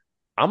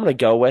 I'm going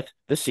to go with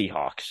the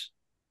Seahawks.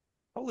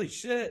 Holy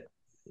shit.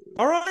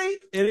 All right.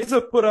 It is a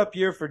put-up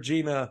year for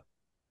Gina.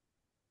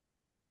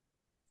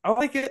 I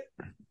like it.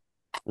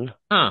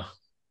 Huh.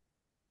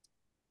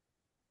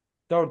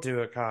 Don't do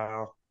it,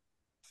 Kyle.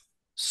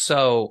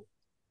 So,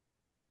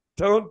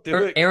 Don't do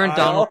it, Aaron Kyle.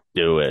 Donald,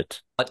 Do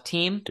it. what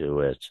team? Do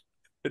it.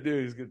 I knew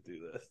he was going to do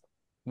this.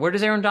 Where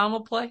does Aaron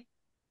Donald play?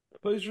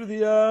 Plays for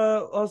the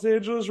Los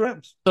Angeles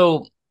Rams.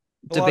 So,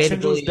 The Los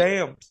Angeles debatably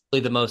Dams.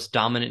 the most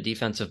dominant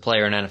defensive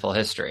player in NFL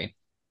history.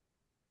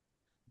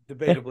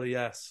 Debatably,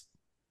 yes.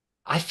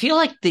 I feel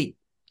like they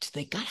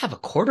got to have a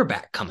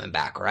quarterback coming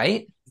back,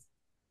 right?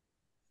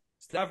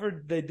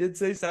 Stafford, they did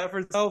say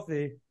Stafford's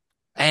healthy.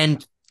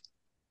 And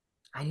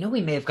I know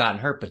he may have gotten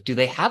hurt, but do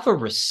they have a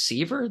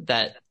receiver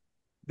that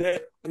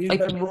He's like,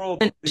 been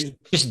ruled.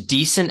 just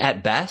decent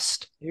at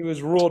best? He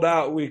was ruled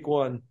out week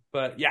 1,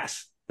 but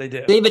yes, they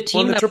did. They have a team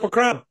Won the that- Triple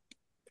Crown.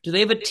 Do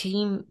they have a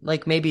team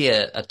like maybe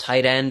a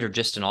tight end or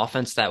just an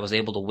offense that was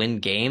able to win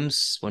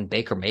games when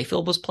Baker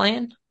Mayfield was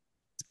playing?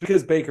 It's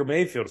because Baker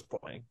Mayfield is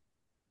playing.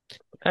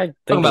 I think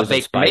Talking it about was in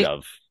Baker spite Mayfield.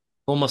 of.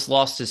 Almost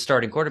lost his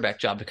starting quarterback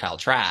job to Kyle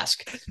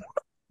Trask.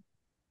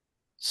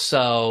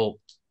 So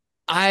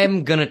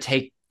I'm going to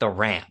take the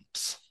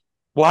Rams.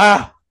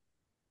 Wow.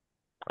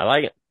 I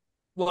like it.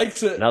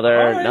 Likes it.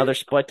 Another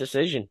split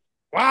decision.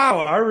 Wow,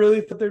 I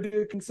really thought there'd be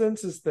a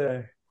consensus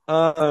there.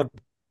 All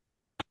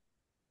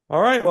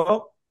right,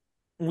 well,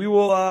 we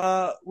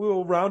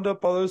will round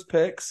up all those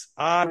picks.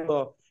 I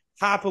will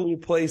happily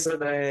place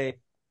in a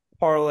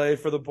parlay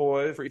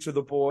for each of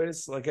the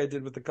boys, like I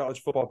did with the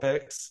college football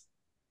picks.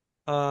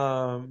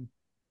 We'll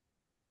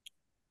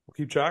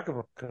keep track of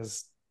them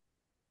because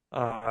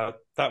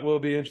that will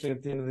be interesting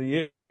at the end of the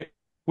year.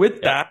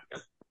 With that,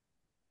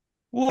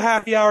 we'll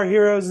happy hour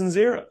heroes and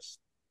zeros.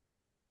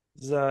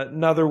 It's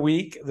another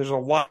week. There's a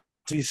lot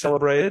to be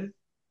celebrated.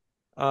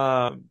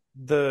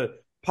 The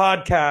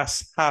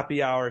podcast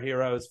happy hour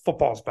heroes,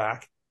 football's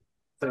back.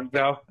 There you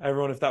go.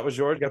 Everyone, if that was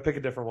yours, you got to pick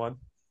a different one.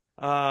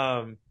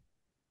 But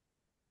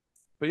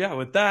yeah,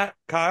 with that,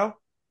 Kyle,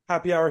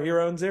 happy hour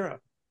hero and zero.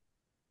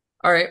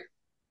 All right.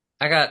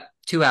 I got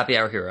 2 happy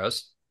hour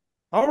heroes.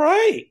 All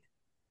right.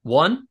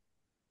 One,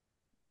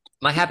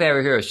 my happy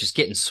hour hero is just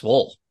getting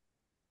swole.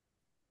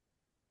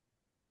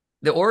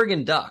 The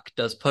Oregon Duck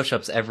does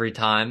push-ups every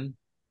time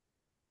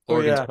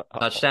Oregon scores a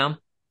touchdown.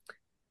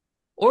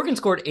 Oregon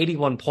scored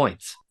 81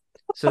 points.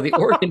 So the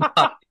Oregon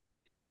Duck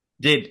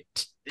did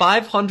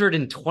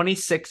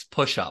 526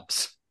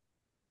 push-ups.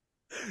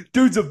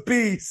 Dude's a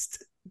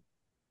beast.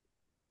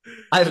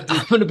 I'm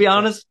going to be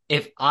honest.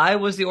 If I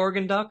was the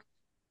Oregon Duck,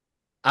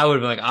 I would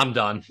have been like, I'm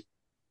done.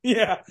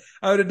 Yeah.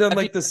 I would have done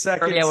like the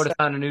second. I would have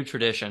found a new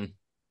tradition.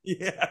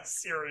 Yeah,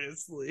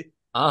 seriously.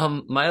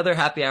 My other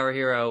happy hour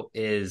hero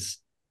is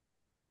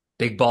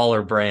Big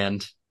Baller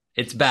Brand.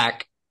 It's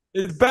back.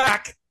 It's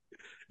back.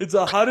 It's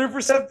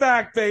 100%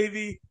 back,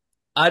 baby.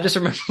 I just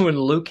remember when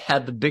Luke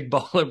had the Big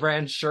Baller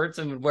Brand shirts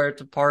and would wear it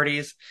to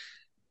parties.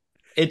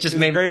 It just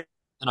made me,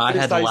 and I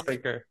had to laugh.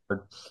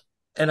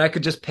 And I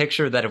could just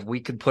picture that if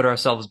we could put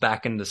ourselves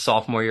back into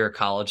sophomore year of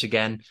college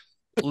again,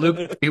 Luke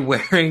would be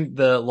wearing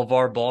the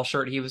LeVar Ball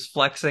shirt he was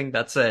flexing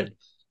that said,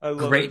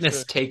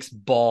 "Greatness takes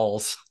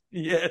balls."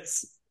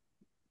 Yes.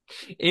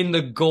 In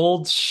the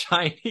gold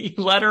shiny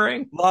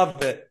lettering.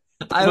 Love it.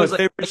 I was my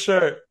favorite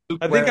shirt.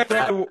 I think I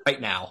probably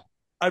right now.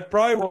 I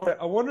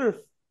wonder if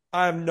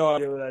I have no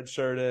idea what that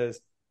shirt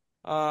is.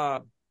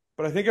 But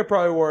I think I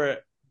probably wore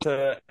it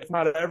to, if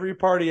not at every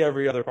party,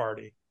 every other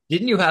party.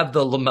 Didn't you have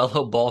the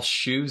LaMelo Ball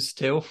shoes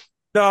too?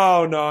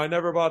 No, I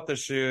never bought the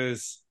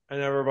shoes.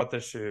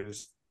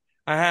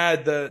 I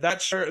had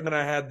that shirt, and then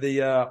I had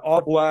the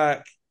all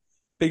black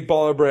Big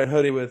Baller Brand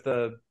hoodie with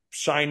the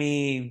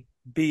shiny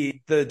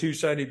bee, the 2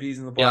 shiny bees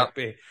in the black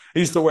bee. I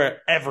used to wear it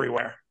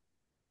everywhere.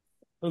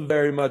 I was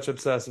very much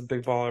obsessed with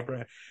Big Baller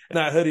Brand. And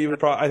that hoodie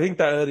I think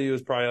that hoodie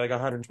was probably like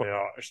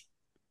 $120.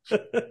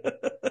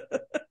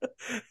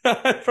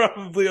 I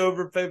probably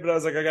overpaid, but I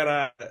was like, I gotta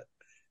have it.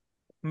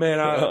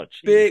 Man,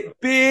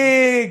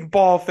 big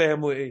Ball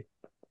family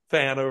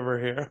fan over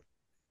here.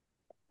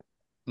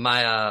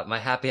 My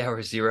happy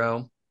hour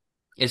zero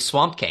is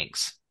Swamp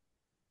Kings.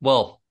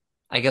 Well,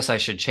 I guess I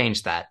should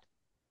change that.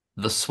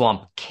 the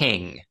Swamp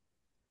King.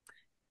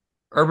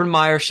 Urban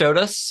Meyer showed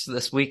us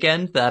this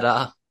weekend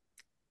that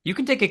you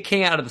can take a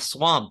king out of the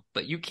swamp,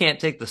 but you can't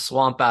take the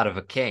swamp out of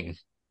a king.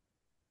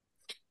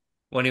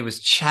 When he was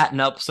chatting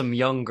up some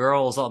young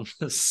girls on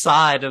the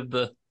side of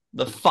the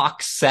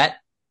Fox set.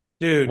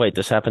 Dude. Wait,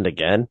 this happened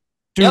again?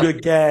 Dude, yep.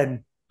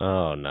 Again.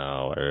 Oh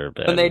no,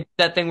 Urban. When they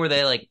that thing where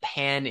they like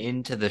pan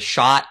into the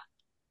shot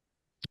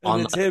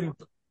and it's him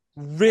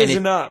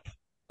risen up.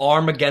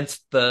 Arm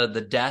against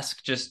the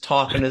desk, just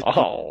talking to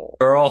the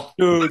girl.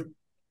 Dude,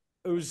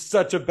 it was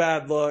such a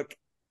bad look.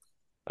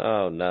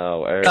 Oh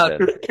no,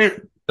 Urban.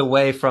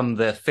 Away from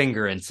the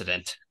finger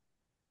incident.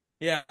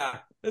 Yeah,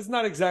 it's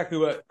not exactly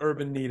what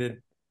Urban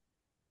needed.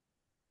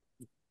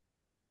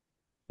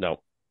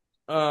 No.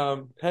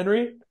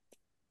 Henry?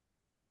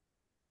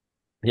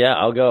 Yeah,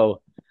 I'll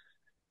go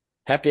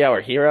happy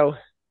hour hero.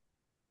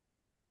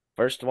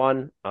 First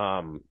one,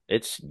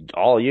 it's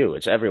all you.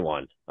 It's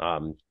everyone.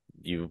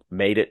 You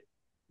made it.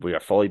 We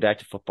are fully back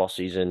to football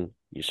season.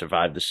 You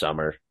survived the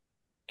summer.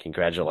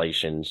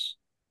 Congratulations.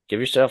 Give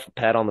yourself a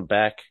pat on the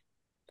back.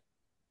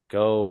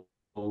 Go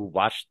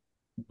watch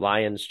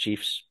Lions,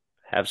 Chiefs,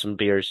 have some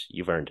beers.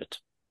 You've earned it.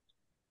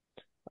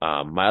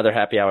 My other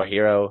happy hour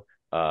hero,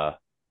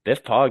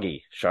 Biff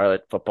Poggi,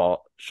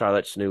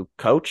 Charlotte's new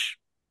coach,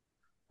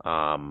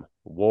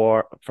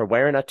 wore for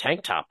wearing a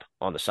tank top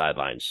on the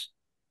sidelines.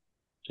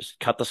 Just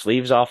cut the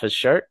sleeves off his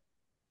shirt.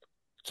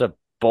 It's a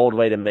bold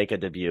way to make a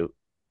debut.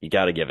 You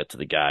got to give it to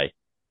the guy.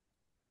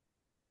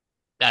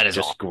 That is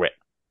just awesome. Grit.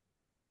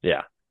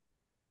 Yeah.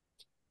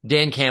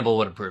 Dan Campbell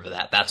would approve of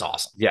that. That's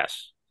awesome.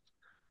 Yes.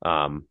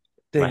 My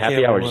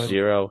happy hour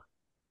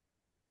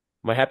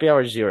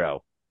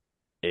zero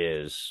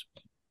is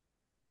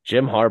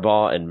Jim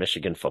Harbaugh and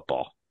Michigan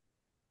football.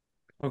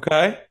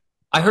 Okay.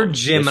 I heard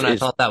Jim and I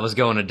thought that was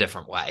going a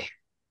different way.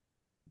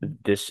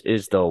 This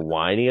is the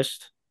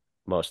whiniest,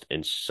 most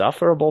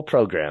insufferable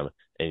program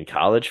in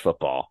college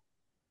football.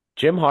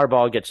 Jim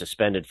Harbaugh gets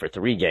suspended for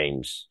 3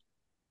 games.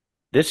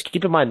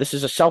 Keep in mind, this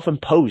is a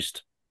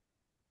self-imposed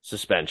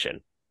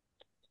suspension.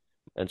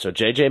 And so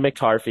J.J.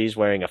 McCarthy's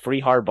wearing a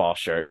free Harbaugh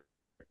shirt.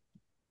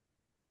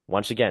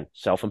 Once again,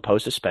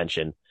 self-imposed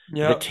suspension.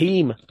 Yep. The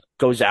team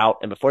goes out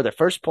and before their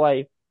first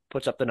play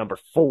puts up the number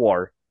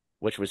 4,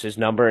 which was his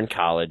number in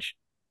college.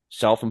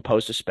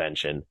 Self-imposed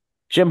suspension.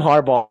 Jim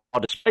Harbaugh,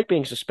 despite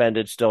being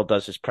suspended, still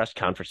does his press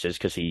conferences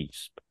because he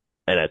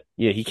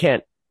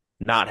can't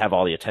not have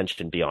all the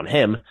attention be on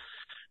him.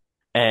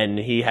 And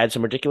he had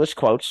some ridiculous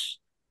quotes.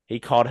 He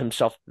called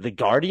himself the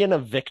guardian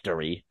of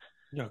victory.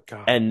 Oh,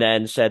 God. And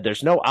then said,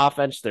 there's no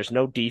offense, there's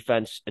no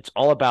defense. It's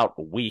all about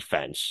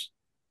we-fence.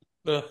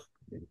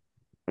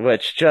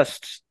 Which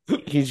just,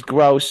 he's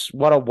gross.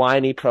 What a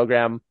whiny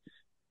program.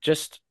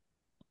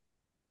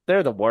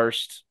 They're the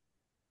worst.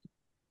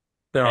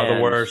 They are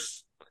the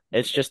worst.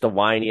 It's just the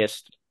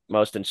whiniest,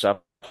 most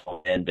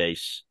insufferable fan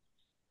base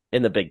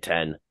in the Big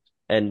Ten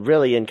and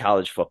really in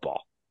college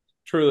football.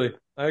 Truly.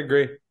 I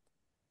agree.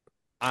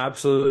 I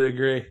absolutely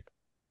agree.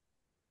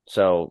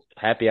 So,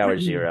 happy hour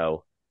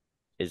zero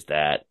is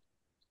that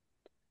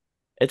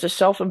it's a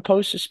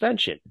self-imposed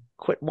suspension.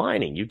 Quit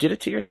whining. You did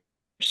it to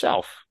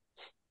yourself.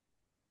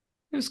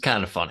 It was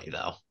kind of funny,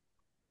 though.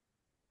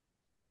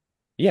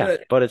 Yeah,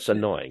 but it's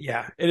annoying.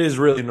 Yeah, it is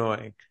really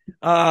annoying.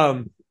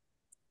 All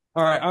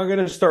right, I'm going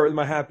to start with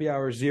my happy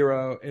hour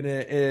zero, and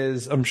it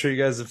is, I'm sure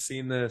you guys have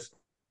seen this,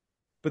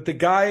 but the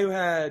guy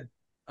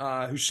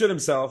who shit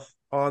himself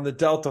on the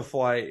Delta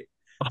flight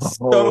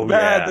so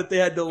bad that they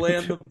had to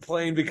land the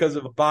plane because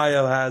of a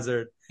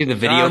biohazard. See the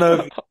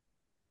video?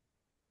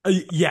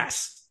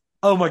 Yes.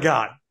 Oh my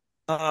God.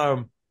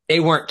 They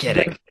weren't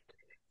kidding.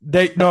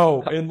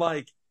 And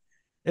like,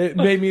 it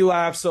made me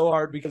laugh so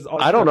hard because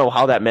I don't know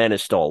how that man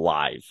is still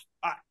alive.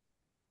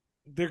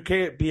 There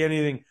can't be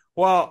anything.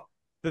 Well,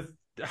 that's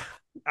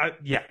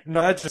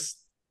just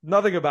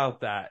nothing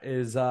about that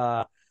is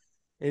good.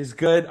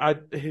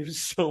 It was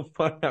so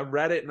fun. I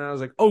read it and I was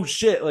like, oh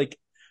shit! Like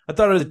I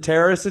thought it was a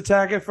terrorist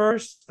attack at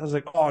first. I was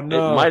like, oh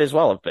no, it might as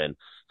well have been.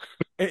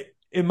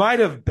 It might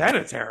have been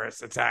a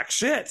terrorist attack.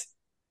 Shit.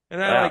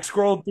 And I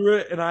scrolled through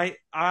it and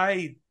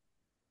I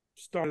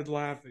started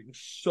laughing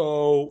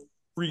so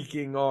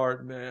freaking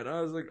hard, man.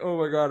 I was like, oh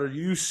my God, are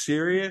you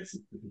serious?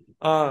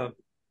 I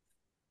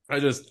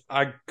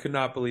could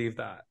not believe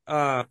that.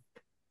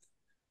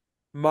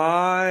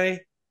 My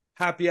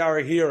happy hour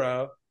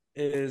hero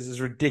is, as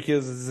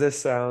ridiculous as this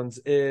sounds,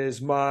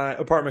 is my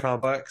apartment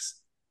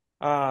complex.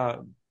 I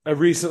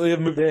recently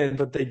have moved in,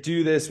 but they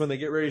do this when they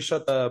get ready to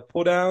shut the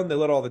pool down. They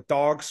let all the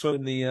dogs swim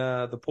in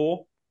the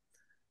pool.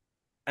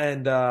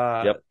 And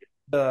the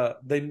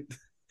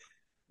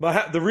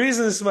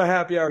reason this is my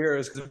happy hour hero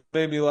is because it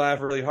made me laugh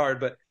really hard,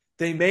 but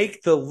they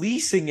make the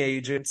leasing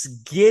agents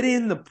get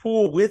in the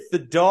pool with the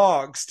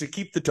dogs to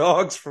keep the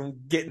dogs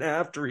from getting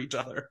after each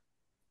other.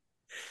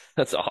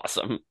 That's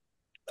awesome.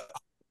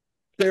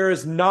 There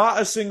is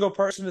not a single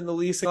person in the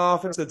leasing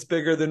office that's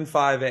bigger than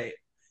 5'8".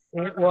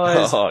 It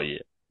was.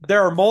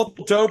 There are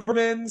multiple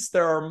Dobermans.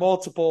 There are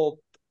multiple,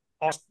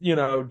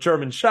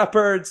 German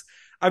Shepherds.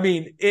 I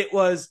mean, it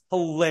was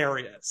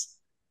hilarious.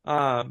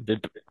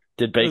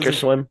 Did Baker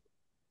swim?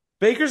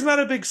 Baker's not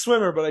a big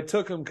swimmer, but I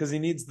took him because he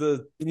needs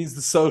the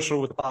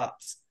social with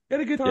Pops. He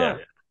had a good time.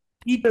 Yeah.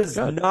 He does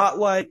not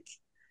like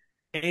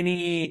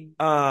any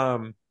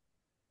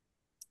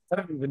I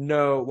don't even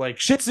know, like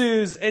Shih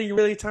Tzus, any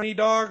really tiny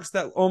dogs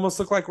that almost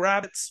look like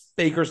rabbits.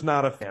 Baker's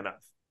not a fan of.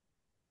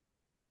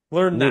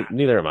 Learn that.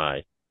 Neither am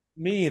I.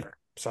 Me either.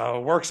 So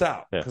it works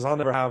out because I'll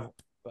never have.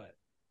 But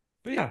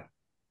yeah,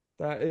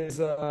 that is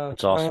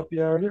it's awesome. Happy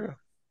hour hero.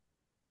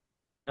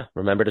 Yeah,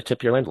 remember to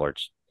tip your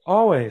landlords.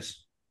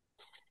 Always.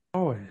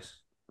 All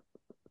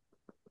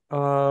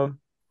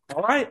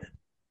right.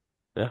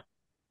 Yeah.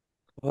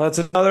 Well, that's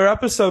another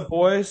episode,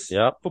 boys.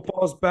 Yep.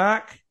 Football's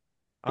back.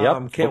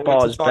 Yep.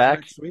 Football is back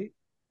next week.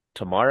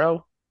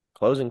 Tomorrow.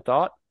 Closing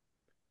thought.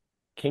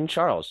 King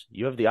Charles,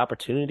 you have the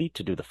opportunity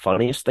to do the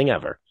funniest thing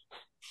ever.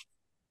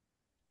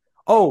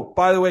 Oh,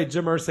 by the way,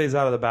 Jim Irsay's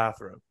out of the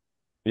bathroom.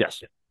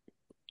 Yes.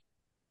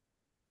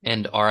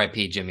 And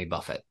R.I.P. Jimmy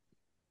Buffett.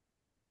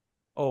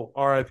 Oh,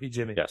 R.I.P.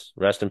 Jimmy. Yes.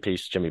 Rest in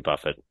peace, Jimmy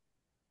Buffett.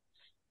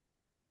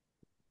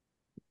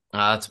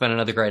 It's been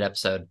another great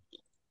episode.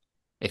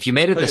 If you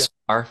made it this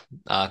far,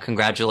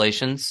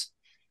 congratulations.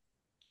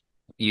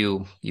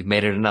 You've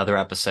made it another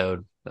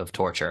episode of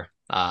torture.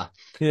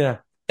 Yeah.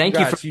 Thank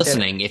you for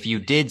listening. If you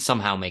did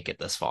somehow make it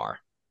this far,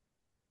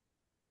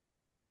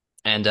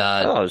 and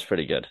it was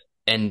pretty good.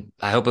 And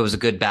I hope it was a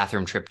good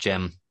bathroom trip,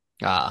 Jim.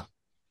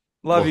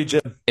 Love you,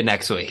 Jim.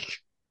 Next week.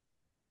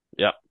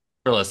 Yep.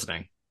 For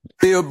listening.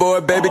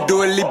 Billboard, baby,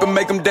 do a leap and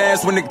make them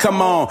dance when they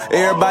come on.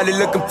 Everybody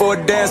looking for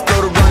a dance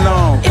floor to run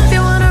on. If you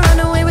wanna run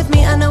away with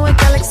me, I know a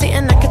galaxy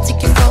and